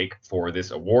compared to Jake for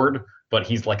this award, but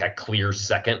he's like a clear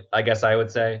second, I guess I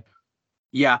would say.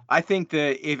 Yeah, I think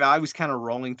that if I was kind of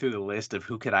rolling through the list of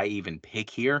who could I even pick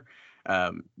here,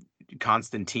 um,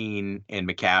 Constantine and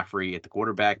McCaffrey at the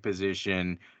quarterback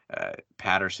position,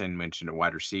 Patterson mentioned a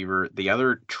wide receiver. The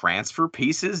other transfer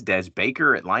pieces, Des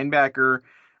Baker at linebacker,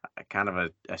 kind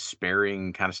of a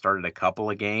sparing, kind of started a couple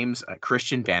of games.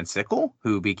 Christian Van Sickle,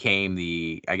 who became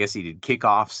I guess he did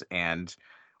kickoffs and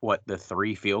the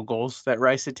 3 field goals that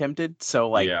Rice attempted. So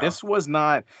like Yeah. this was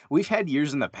not. We've had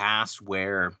years in the past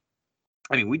where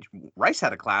Rice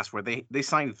had a class where they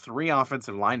signed 3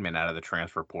 offensive linemen out of the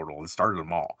transfer portal and started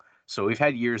them all. So we've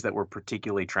had years that were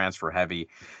particularly transfer heavy.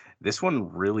 This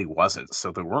one really wasn't.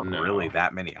 So there weren't really No.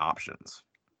 that many options.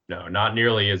 No, not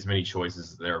nearly as many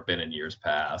choices as there have been in years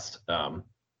past.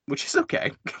 Which is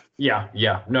okay. Yeah.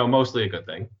 No, mostly a good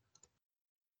thing.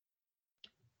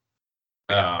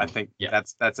 Yeah, I think Yeah.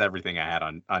 that's everything I had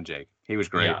on Jake. He was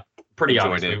great. Yeah, pretty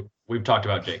Enjoyed obvious. it. We've talked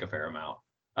about Jake a fair amount.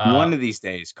 One of these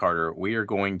days, Carter, we are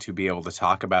going to be able to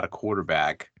talk about a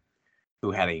quarterback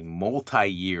who had a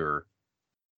multi-year,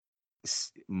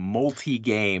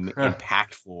 multi-game,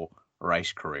 impactful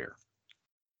Rice career.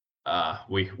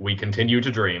 We continue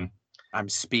to dream. I'm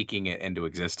speaking it into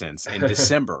existence in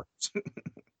December.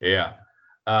 Yeah.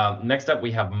 Next up,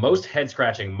 we have most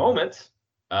head-scratching moments.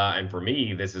 And for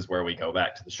me, this is where we go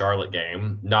back to the Charlotte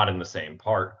game, not in the same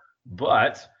part,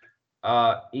 but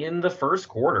in the first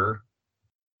quarter,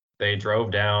 they drove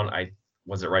down.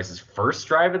 Was it Rice's first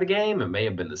drive of the game? It may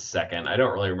have been the second. I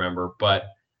don't really remember, but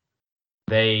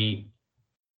they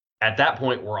at that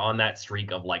point were on that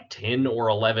streak of like 10 or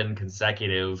 11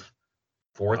 consecutive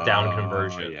fourth down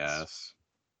conversions. Yes.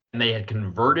 And they had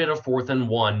converted a 4th and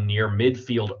 1 near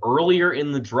midfield earlier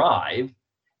in the drive.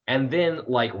 And then,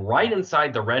 like right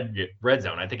inside the red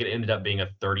zone, I think it ended up being a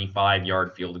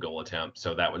 35-yard field goal attempt.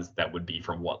 So that would be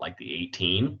from what, like the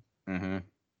 18. Mm-hmm.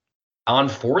 On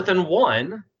 4th and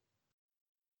 1,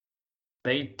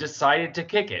 they decided to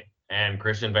kick it. And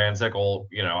Christian Van Sickle,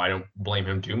 I don't blame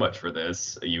him too much for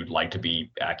this. You'd like to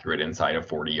be accurate inside of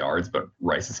 40 yards, but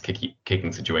Rice's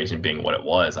kicking situation being what it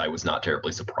was, I was not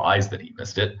terribly surprised that he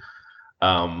missed it.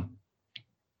 I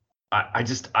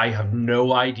have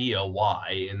no idea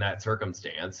why in that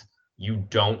circumstance you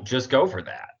don't just go for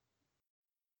that.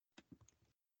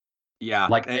 Yeah,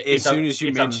 like as soon as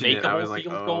you mentioned it, I was like,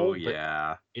 oh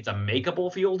yeah. It's a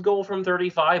makeable field goal from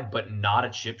 35, but not a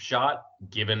chip shot,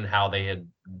 given how they had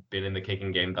been in the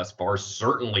kicking game thus far.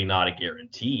 Certainly not a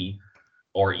guarantee,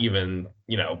 or even,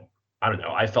 I don't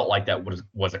know. I felt like that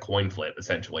was a coin flip,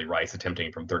 essentially, Rice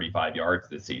attempting from 35 yards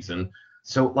this season.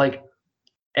 So, like,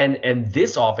 and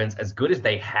this offense, as good as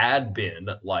they had been,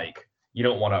 like, you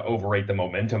don't want to overrate the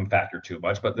momentum factor too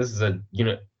much, but this is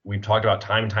we've talked about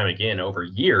time and time again over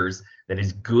years that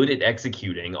is good at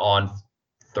executing on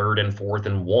 3rd and 4th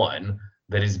and 1,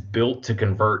 that is built to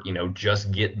convert,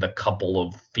 just get the couple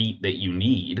of feet that you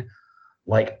need.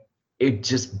 Like, it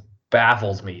just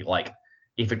baffles me. Like,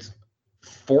 if it's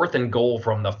 4th and goal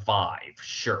from the 5,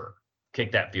 sure,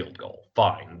 kick that field goal.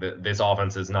 Fine. This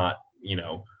offense is not,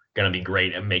 going to be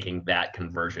great at making that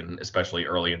conversion, especially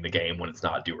early in the game when it's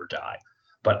not do or die.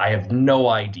 But I have no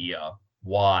idea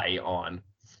why on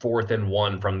 4th and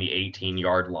 1 from the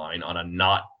 18-yard line on a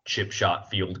not chip shot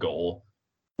field goal,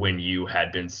 when you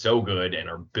had been so good and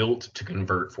are built to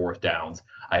convert 4th downs,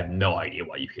 I have no idea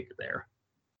why you kick it there.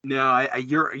 No,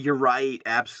 you're right,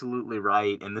 absolutely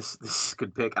right. And this is a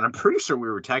good pick. And I'm pretty sure we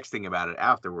were texting about it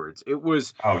afterwards. It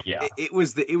was it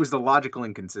was the logical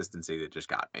inconsistency that just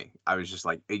got me. I was just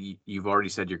like, you've already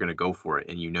said you're going to go for it,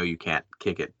 and you can't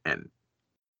kick it. And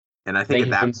I think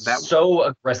they have been so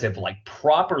aggressive, like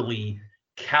properly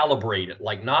calibrated,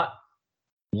 like not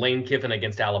Lane Kiffin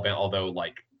against Alabama, although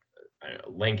like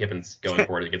Lane Kiffin's going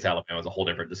for it against Alabama is a whole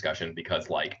different discussion,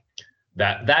 because like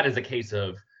that is a case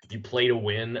of you play to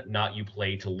win, not you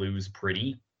play to lose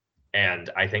pretty. And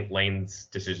I think Lane's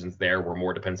decisions there were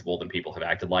more defensible than people have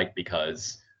acted like,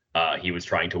 because he was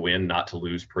trying to win, not to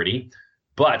lose pretty.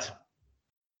 But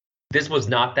this was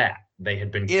not that. they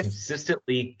had been If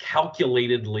consistently,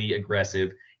 calculatedly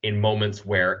aggressive in moments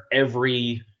where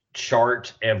every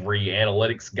chart, every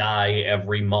analytics guy,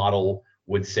 every model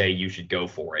would say you should go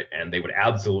for it. And they would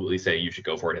absolutely say you should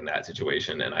go for it in that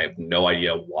situation. And I have no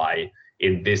idea why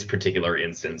in this particular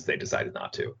instance they decided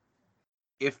not to.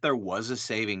 if there was a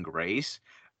saving grace,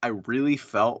 I really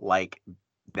felt like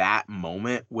that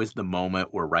moment was the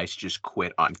moment where Rice just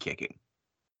quit on kicking.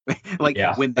 Like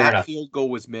Yeah, when fair that enough. field goal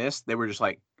was missed, they were just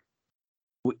like,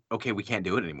 okay, we can't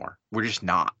do it anymore. We're just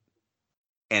not.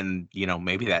 And,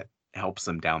 maybe that helps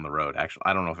them down the road. Actually,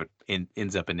 I don't know if it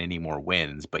ends up in any more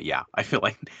wins, but yeah, I feel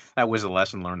like that was a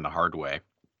lesson learned the hard way.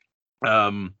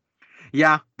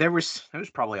 Yeah, there was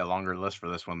probably a longer list for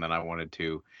this one than I wanted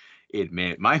to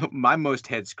admit. My most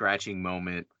head scratching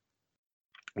moment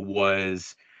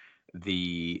was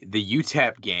the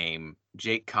UTEP game.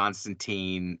 Jake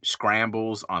Constantine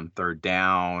scrambles on third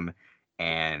down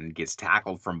and gets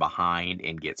tackled from behind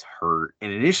and gets hurt.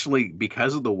 And initially,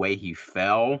 because of the way he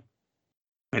fell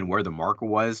and where the marker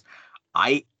was,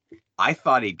 I I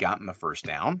thought he'd gotten the first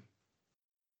down,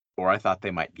 or I thought they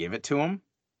might give it to him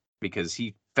because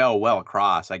he fell well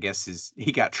across. I guess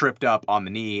he got tripped up on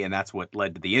the knee, and that's what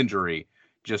led to the injury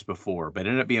just before. But it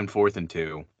ended up being 4th and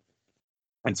 2.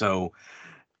 And so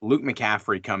Luke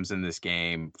McCaffrey comes in this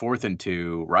game, 4th and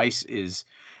 2. Rice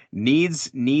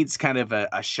needs kind of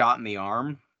a shot in the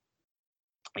arm,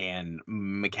 and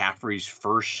McCaffrey's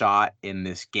first shot in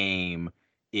this game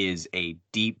is a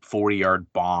deep 40-yard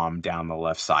bomb down the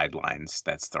left sidelines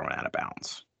that's thrown out of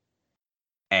bounds.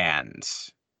 And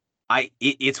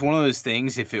it's one of those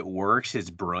things. If it works, it's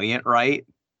brilliant, right?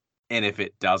 And if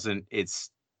it doesn't,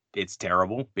 it's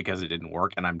terrible because it didn't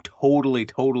work. And I'm totally,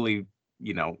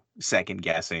 second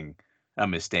guessing a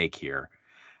mistake here.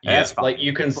 And that's Yeah, like fine.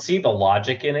 you can see the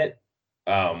logic in it.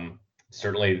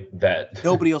 Certainly that.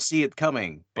 Nobody will see it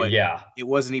coming, but Yeah, it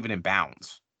wasn't even in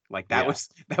bounds. Like that yeah, was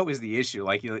that was the issue.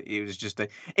 Like it was just and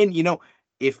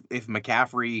if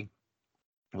McCaffrey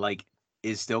like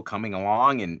is still coming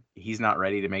along and he's not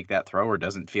ready to make that throw or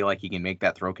doesn't feel like he can make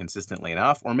that throw consistently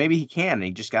enough, or maybe he can and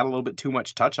he just got a little bit too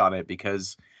much touch on it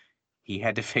because he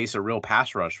had to face a real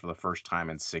pass rush for the first time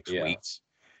in 6 yeah. weeks.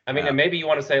 I mean, Uh, and maybe you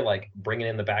want to say like bringing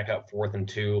in the backup 4th and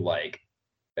 2, like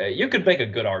you could make a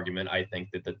good argument. I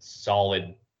think that the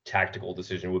solid tactical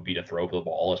decision would be to throw the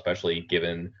ball, especially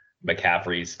given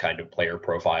McCaffrey's kind of player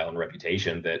profile and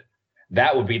reputation.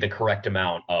 That would be the correct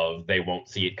amount of they won't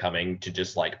see it coming to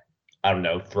just like I don't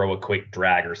know, throw a quick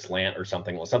drag or slant or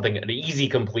something, an easy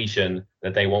completion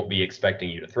that they won't be expecting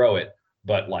you to throw it.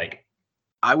 But like,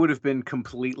 I would have been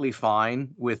completely fine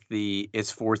with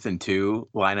it's 4th and 2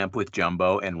 line up with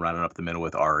Jumbo and running up the middle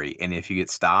with Ari. And if you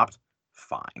get stopped,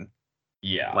 fine.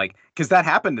 yeah, Like, because that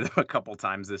happened to them a couple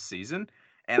times this season.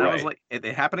 And I was right, like,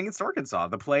 it happened against Arkansas,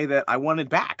 the play that I wanted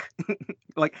back.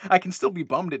 Like, I can still be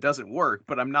bummed it doesn't work,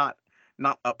 but I'm not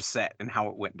upset in how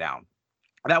it went down.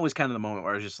 That was kind of the moment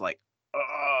where I was just like,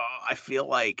 oh, I feel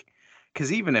like,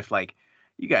 because even if like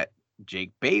you got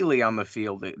Jake Bailey on the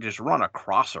field, just run a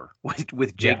crosser with yeah,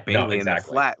 Jake no, Bailey in the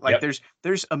exactly, flat. Like yep,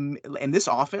 there's and this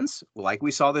offense, like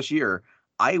we saw this year,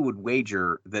 I would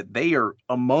wager that they are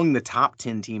among the top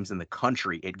 10 teams in the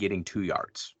country at getting 2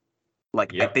 yards.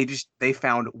 Like yep. they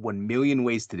found 1 million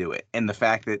ways to do it, and the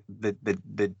fact that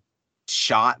the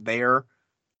shot there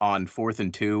on 4th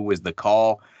and 2 was the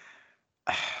call.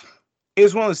 It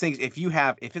was one of those things. If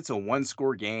it's a one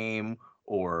score game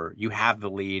or you have the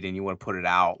lead and you want to put it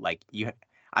out,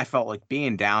 I felt like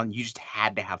being down, you just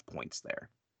had to have points there,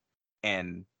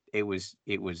 and it was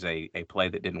a play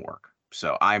that didn't work.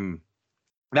 So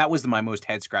that was my most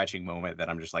head scratching moment. That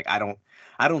I'm just like, I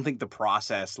don't think the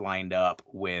process lined up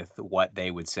with what they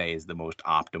would say is the most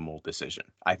optimal decision.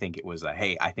 I think it was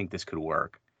hey, I think this could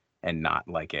work, and not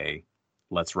like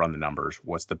let's run the numbers.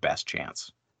 What's the best chance?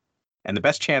 And the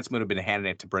best chance would have been handing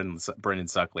it to Brendan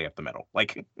Suckley up the middle.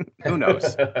 Like, who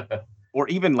knows? Or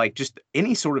even like just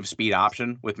any sort of speed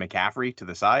option with McCaffrey to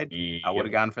the side. I would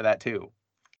have Yep. gone for that too.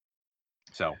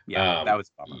 So yeah, that was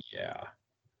a bummer. Yeah.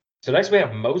 So next we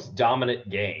have most dominant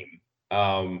game.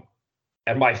 And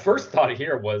my first thought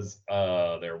here was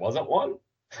there wasn't one.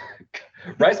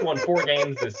 Rice won 4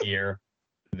 games this year.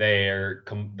 Their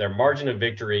margin of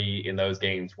victory in those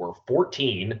games were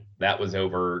 14. That was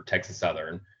over Texas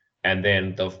Southern. And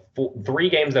then the 3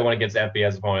 games they won against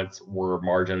FBS opponents were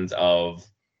margins of,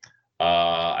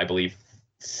 I believe,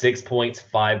 6 points,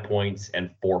 5 points, and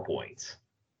 4 points.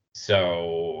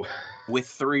 So, With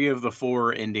 3 of the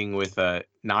 4 ending with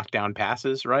knockdown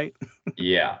passes, right?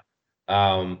 yeah.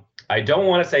 I don't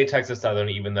want to say Texas Southern,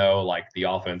 even though like the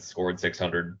offense scored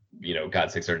 600,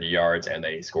 got 600 yards and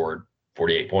they scored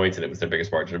 48 points, and it was their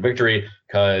biggest margin of victory.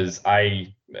 Because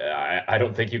I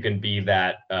don't think you can be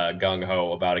that gung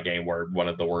ho about a game where one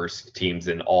of the worst teams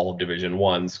in all of Division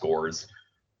One scores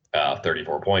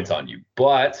 34 points on you.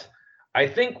 But I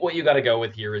think what you got to go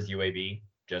with here is UAB,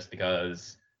 just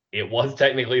because it was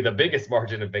technically the biggest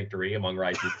margin of victory among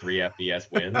Rice's 3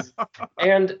 FBS wins.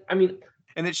 And I mean,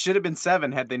 and it should have been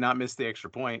 7 had they not missed the extra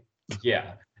point.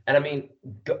 Yeah. And I mean,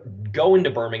 going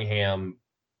to Birmingham,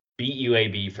 beat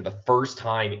UAB for the first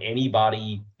time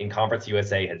anybody in Conference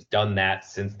USA has done that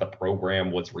since the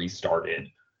program was restarted.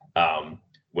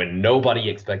 When nobody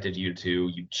expected you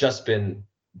to, you've just been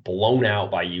blown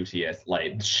out by UTS,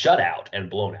 like shut out and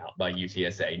blown out by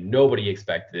UTSA. Nobody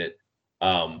expected it.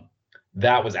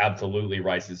 That was absolutely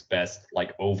Rice's best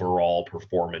like overall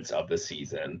performance of the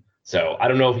season. So I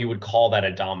don't know if you would call that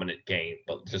a dominant game,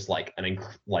 but just like an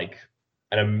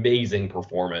amazing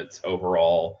performance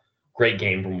overall. Great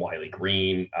game from Wiley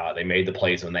Green. They made the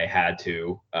plays when they had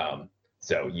to.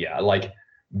 So yeah, like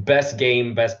best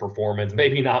game, best performance.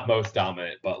 Maybe not most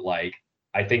dominant, but like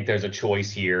I think there's a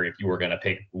choice here if you were going to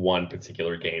pick one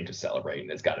particular game to celebrate, and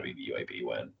it's got to be the UAB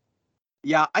win.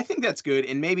 Yeah, I think that's good.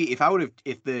 And maybe if I would have,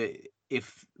 if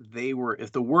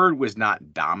the word was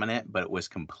not dominant, but it was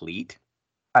complete,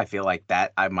 I feel like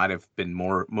that I might have been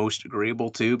most agreeable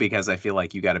to, because I feel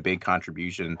like you got a big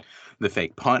contribution. The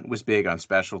fake punt was big on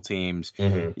special teams.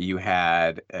 Mm-hmm. You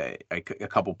had a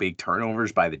couple big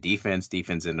turnovers by the defense.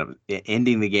 Defense ended up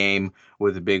ending the game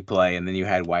with a big play, and then you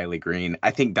had Wiley Green.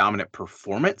 I think dominant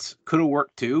performance could have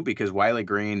worked too, because Wiley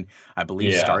Green, I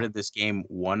believe, started this game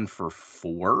 1 for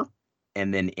 4,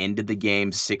 and then ended the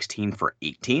game 16 for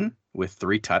 18 with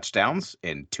 3 touchdowns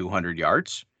and 200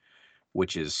 yards,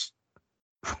 which is.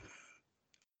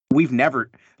 We've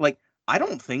never, like, I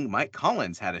don't think Mike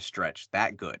Collins had a stretch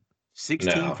that good.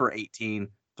 16 for 18,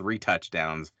 3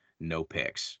 touchdowns, no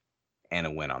picks, and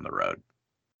a win on the road.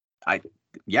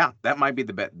 That might be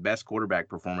the best quarterback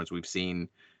performance we've seen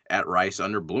at Rice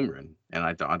under Bloomgren, and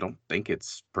I don't think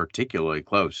it's particularly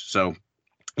close. So,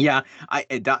 yeah,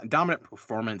 dominant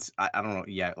performance. I don't know.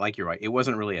 Yeah, like you're right. It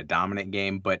wasn't really a dominant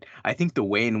game, but I think the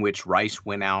way in which Rice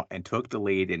went out and took the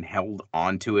lead and held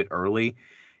on to it early,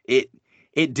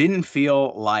 it didn't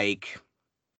feel like,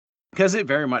 because it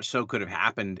very much so could have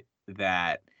happened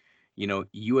that,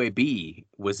 UAB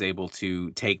was able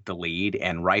to take the lead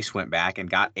and Rice went back and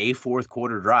got a fourth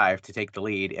quarter drive to take the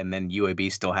lead, and then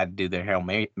UAB still had to do their Hail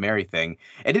Mary thing.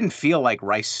 It didn't feel like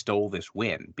Rice stole this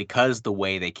win, because the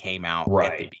way they came out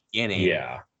at the beginning.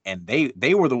 Yeah. And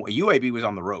they were UAB was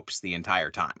on the ropes the entire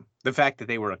time. The fact that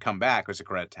they were to come back was a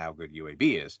credit to how good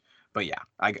UAB is. But yeah,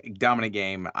 dominant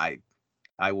game.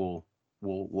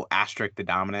 We'll asterisk the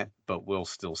dominant, but we'll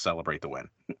still celebrate the win.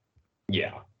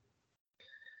 Yeah.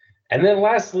 And then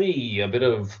lastly, a bit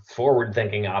of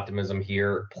forward-thinking optimism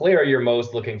here. Player you're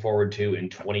most looking forward to in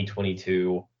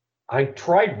 2022. I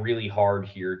tried really hard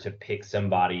here to pick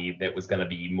somebody that was going to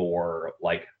be more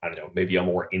like, I don't know, maybe a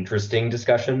more interesting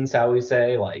discussion, shall we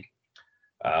say? Like,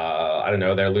 I don't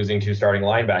know, they're losing 2 starting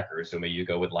linebackers, so maybe you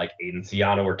go with like Aiden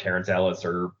Ciano or Terrence Ellis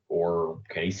or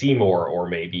Kenny Seymour, or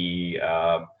maybe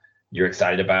you're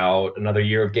excited about another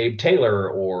year of Gabe Taylor,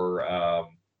 or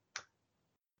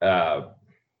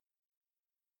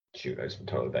shoot, I just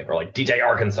totally blank, or like DJ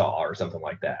Arkansas or something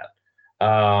like that.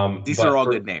 These are all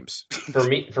good names.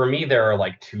 for me, there are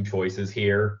like 2 choices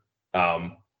here.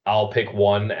 I'll pick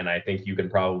one, and I think you can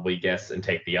probably guess and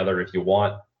take the other if you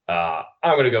want. I'm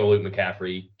going to go Luke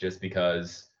McCaffrey, just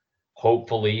because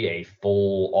hopefully a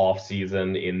full off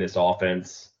season in this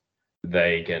offense,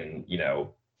 they can,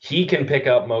 he can pick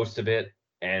up most of it,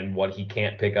 and what he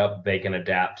can't pick up, they can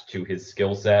adapt to his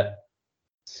skill set.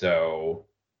 So,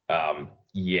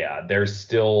 yeah, there's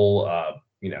still,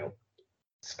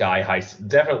 sky high,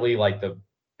 definitely like the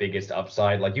biggest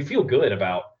upside. Like, you feel good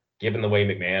about, given the way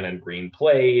McMahon and Green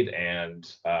played,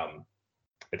 and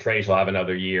Trey will have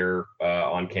another year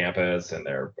on campus, and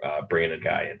they're bringing a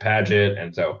guy in Paget,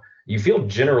 and so you feel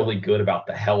generally good about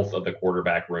the health of the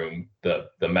quarterback room, the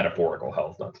metaphorical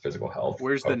health, not the physical health.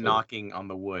 Where's the knocking on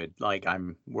the wood? Like,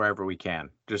 I'm wherever we can.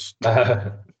 Just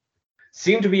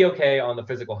seem to be okay on the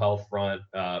physical health front.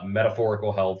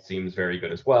 Metaphorical health seems very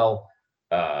good as well.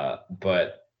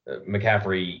 But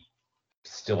McCaffrey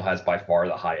still has by far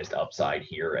the highest upside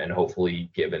here, and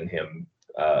hopefully, given him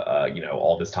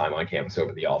all this time on campus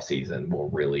over the offseason, will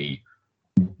really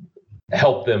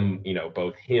help them,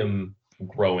 both him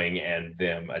growing and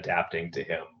them adapting to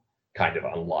him, kind of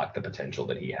unlock the potential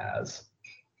that he has.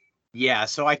 Yeah,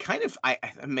 so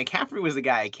McCaffrey was the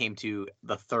guy I came to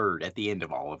the third at the end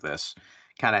of all of this,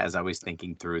 kind of as I was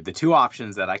thinking through. The 2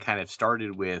 options that I kind of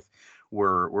started with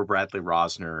were Bradley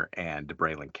Rosner and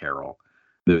DeBraylon Carroll.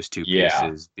 Those two Yeah.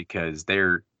 pieces, because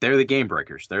they're the game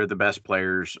breakers. They're the best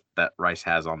players that Rice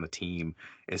has on the team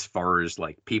as far as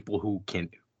like people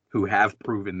who have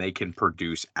proven they can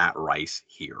produce at Rice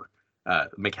here.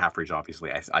 McCaffrey's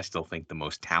obviously I still think the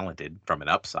most talented from an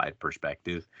upside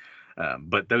perspective,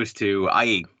 but those two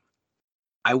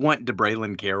I want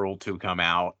DeBraylon Carroll to come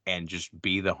out and just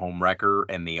be the home wrecker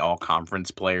and the all conference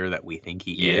player that we think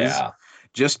he is. Yeah.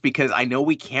 Just because I know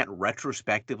we can't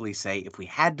retrospectively say if we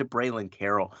had DeBraylon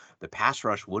Carroll, the pass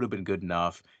rush would have been good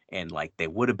enough and like they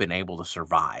would have been able to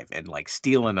survive and like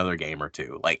steal another game or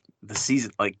two. Like the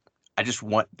season, like I just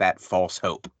want that false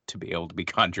hope to be able to be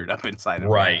conjured up inside of me,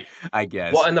 Right. I Well,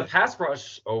 guess. and the pass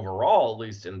rush overall, at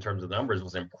least in terms of numbers,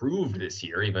 was improved this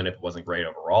year, even if it wasn't great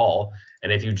overall.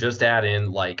 And if you just add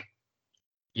in like,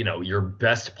 your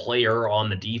best player on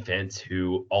the defense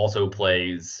who also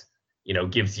plays,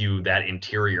 gives you that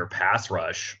interior pass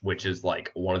rush, which is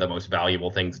like one of the most valuable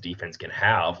things defense can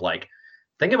have. Like,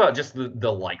 think about just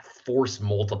the like force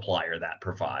multiplier that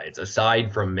provides,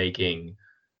 aside from making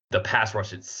the pass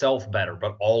rush itself better,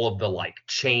 but all of the like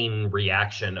chain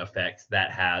reaction effects that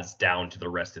has down to the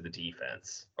rest of the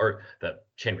defense, or the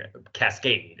chain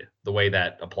cascade, the way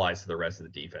that applies to the rest of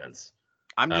the defense.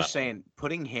 I'm Uh, just saying,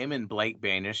 putting him and Blake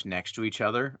Banish next to each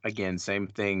other, again, same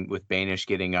thing with Banish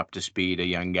getting up to speed, a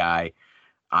young guy.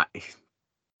 I,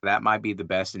 that might be the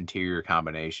best interior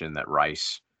combination that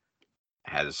Rice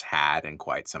has had in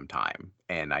quite some time.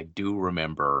 And I do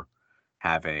remember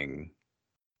having,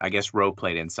 I guess Rowe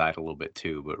played inside a little bit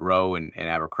too, but Rowe and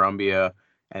Abercrombie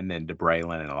and then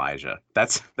DeBraylin and Elijah.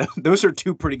 That's those are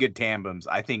two pretty good tandems.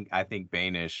 I think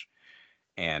Banish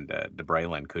and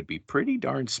DeBraylin could be pretty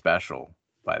darn special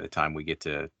by the time we get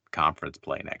to conference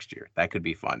play next year. That could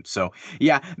be fun. So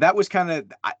yeah, that was kind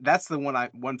of that's the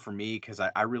one for me because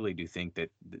I really do think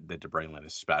that the DeBraylin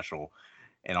is special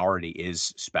and already is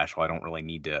special. I don't really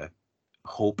need to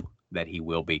hope that he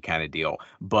will be kind of deal.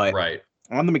 But right.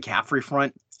 on the McCaffrey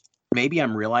front, maybe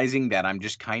I'm realizing that I'm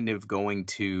just kind of going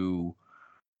to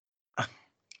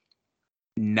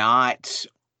not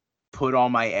put all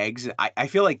my eggs. I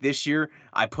feel like this year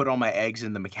I put all my eggs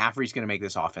in the McCaffrey's going to make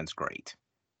this offense great.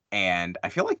 And I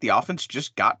feel like the offense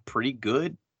just got pretty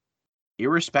good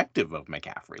irrespective of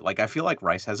McCaffrey. Like I feel like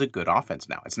Rice has a good offense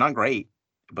now. It's not great,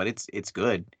 but it's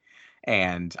good.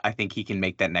 And I think he can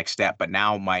make that next step. But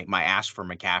now my ask for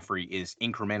McCaffrey is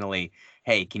incrementally,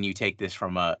 hey, can you take this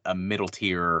from a middle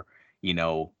tier,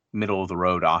 middle of the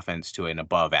road offense to an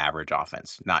above average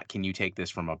offense? Not can you take this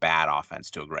from a bad offense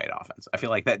to a great offense? I feel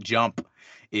like that jump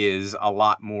is a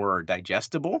lot more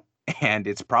digestible. And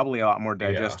it's probably a lot more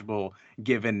Yeah. digestible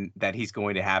given that he's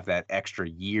going to have that extra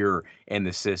year in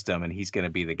the system and he's going to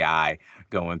be the guy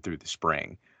going through the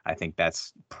spring. I think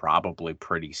that's probably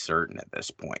pretty certain at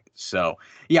this point. So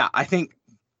yeah, I think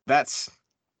that's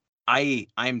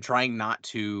I'm trying not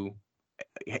to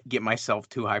get myself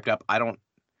too hyped up.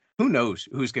 Who knows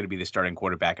who's going to be the starting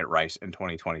quarterback at Rice in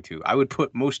 2022. I would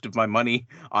put most of my money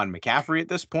on McCaffrey at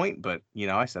this point, but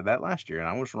I said that last year and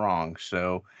I was wrong.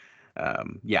 So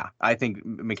yeah, I think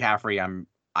McCaffrey,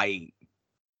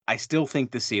 I still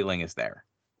think the ceiling is there.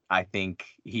 I think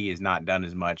he has not done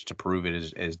as much to prove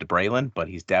it as DeBraylin, but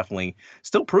he's definitely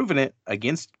still proven it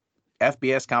against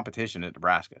FBS competition at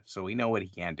Nebraska. So we know what he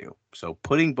can do. So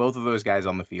putting both of those guys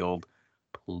on the field,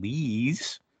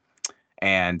 please,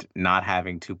 and not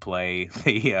having to play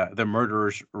the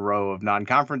murderer's row of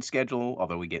non-conference schedule,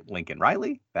 although we get Lincoln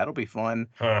Riley, that'll be fun.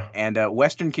 Huh. And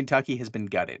Western Kentucky has been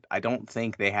gutted. I don't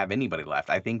think they have anybody left.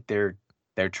 I think they're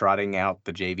trotting out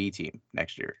the JV team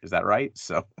next year. Is that right?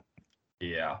 So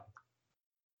Yeah.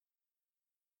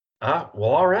 Well,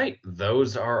 all right.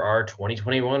 Those are our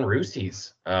 2021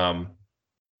 Roosties.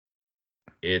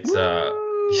 It's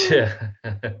woo! yeah.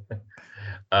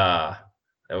 uh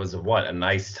that was a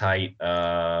nice tight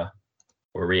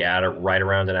were we at right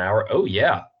around an hour? Oh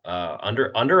yeah.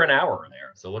 Under an hour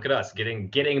there. So look at us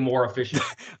getting more efficient.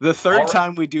 The third All right.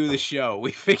 time we do the show,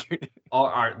 we figured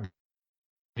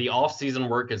The off-season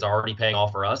work is already paying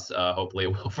off for us. Hopefully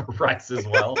it will for Rice as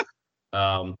well.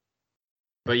 Um,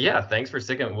 but yeah, thanks for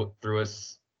sticking through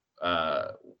us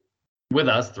with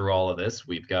us through all of this.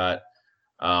 We've got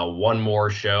one more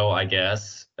show, I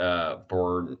guess,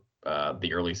 for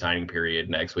the early signing period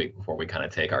next week before we kind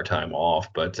of take our time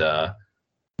off. But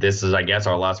this is, I guess,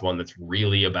 our last one that's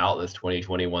really about this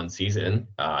 2021 season.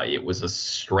 It was a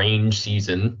strange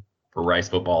season for Rice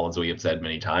football, as we have said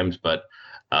many times, but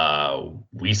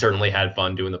we certainly had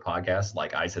fun doing the podcast.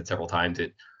 Like I said several times,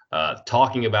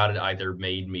 talking about it either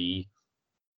made me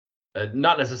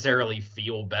not necessarily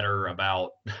feel better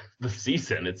about the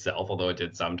season itself, although it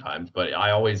did sometimes, but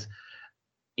I always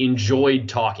enjoyed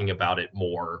talking about it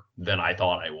more than I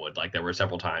thought I would. Like there were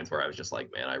several times where I was just like,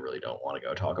 man, I really don't want to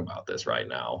go talk about this right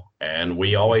now. And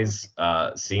we always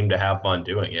seem to have fun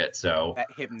doing it. So That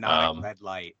hypnotic red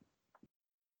light.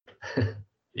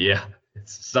 yeah,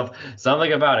 it's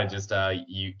something about it. Just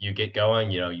you get going,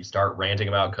 you start ranting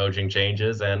about coaching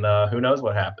changes, and who knows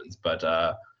what happens.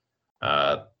 But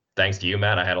thanks to you,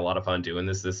 Matt, I had a lot of fun doing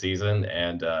this season,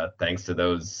 and thanks to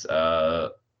those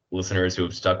listeners who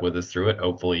have stuck with us through it.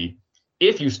 Hopefully,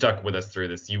 if you stuck with us through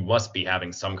this, you must be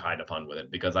having some kind of fun with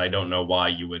it, because I don't know why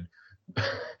you would,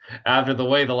 after the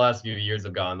way the last few years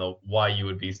have gone, though, why you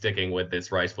would be sticking with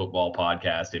this Rice football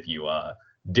podcast if you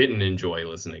didn't enjoy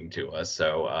listening to us.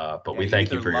 So, but we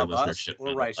thank you for your listenership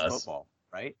or Rice football,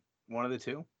 right? One of the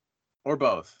two, or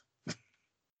both.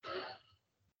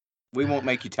 We won't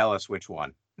make you tell us which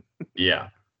one. Yeah.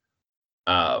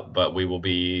 But we will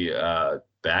be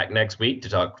back next week to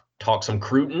talk some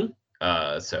Cruton.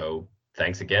 So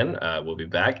thanks again. We'll be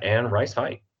back, and Rice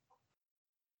Fight.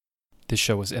 This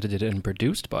show was edited and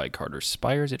produced by Carter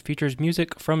Spires. It features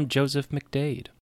music from Joseph McDade.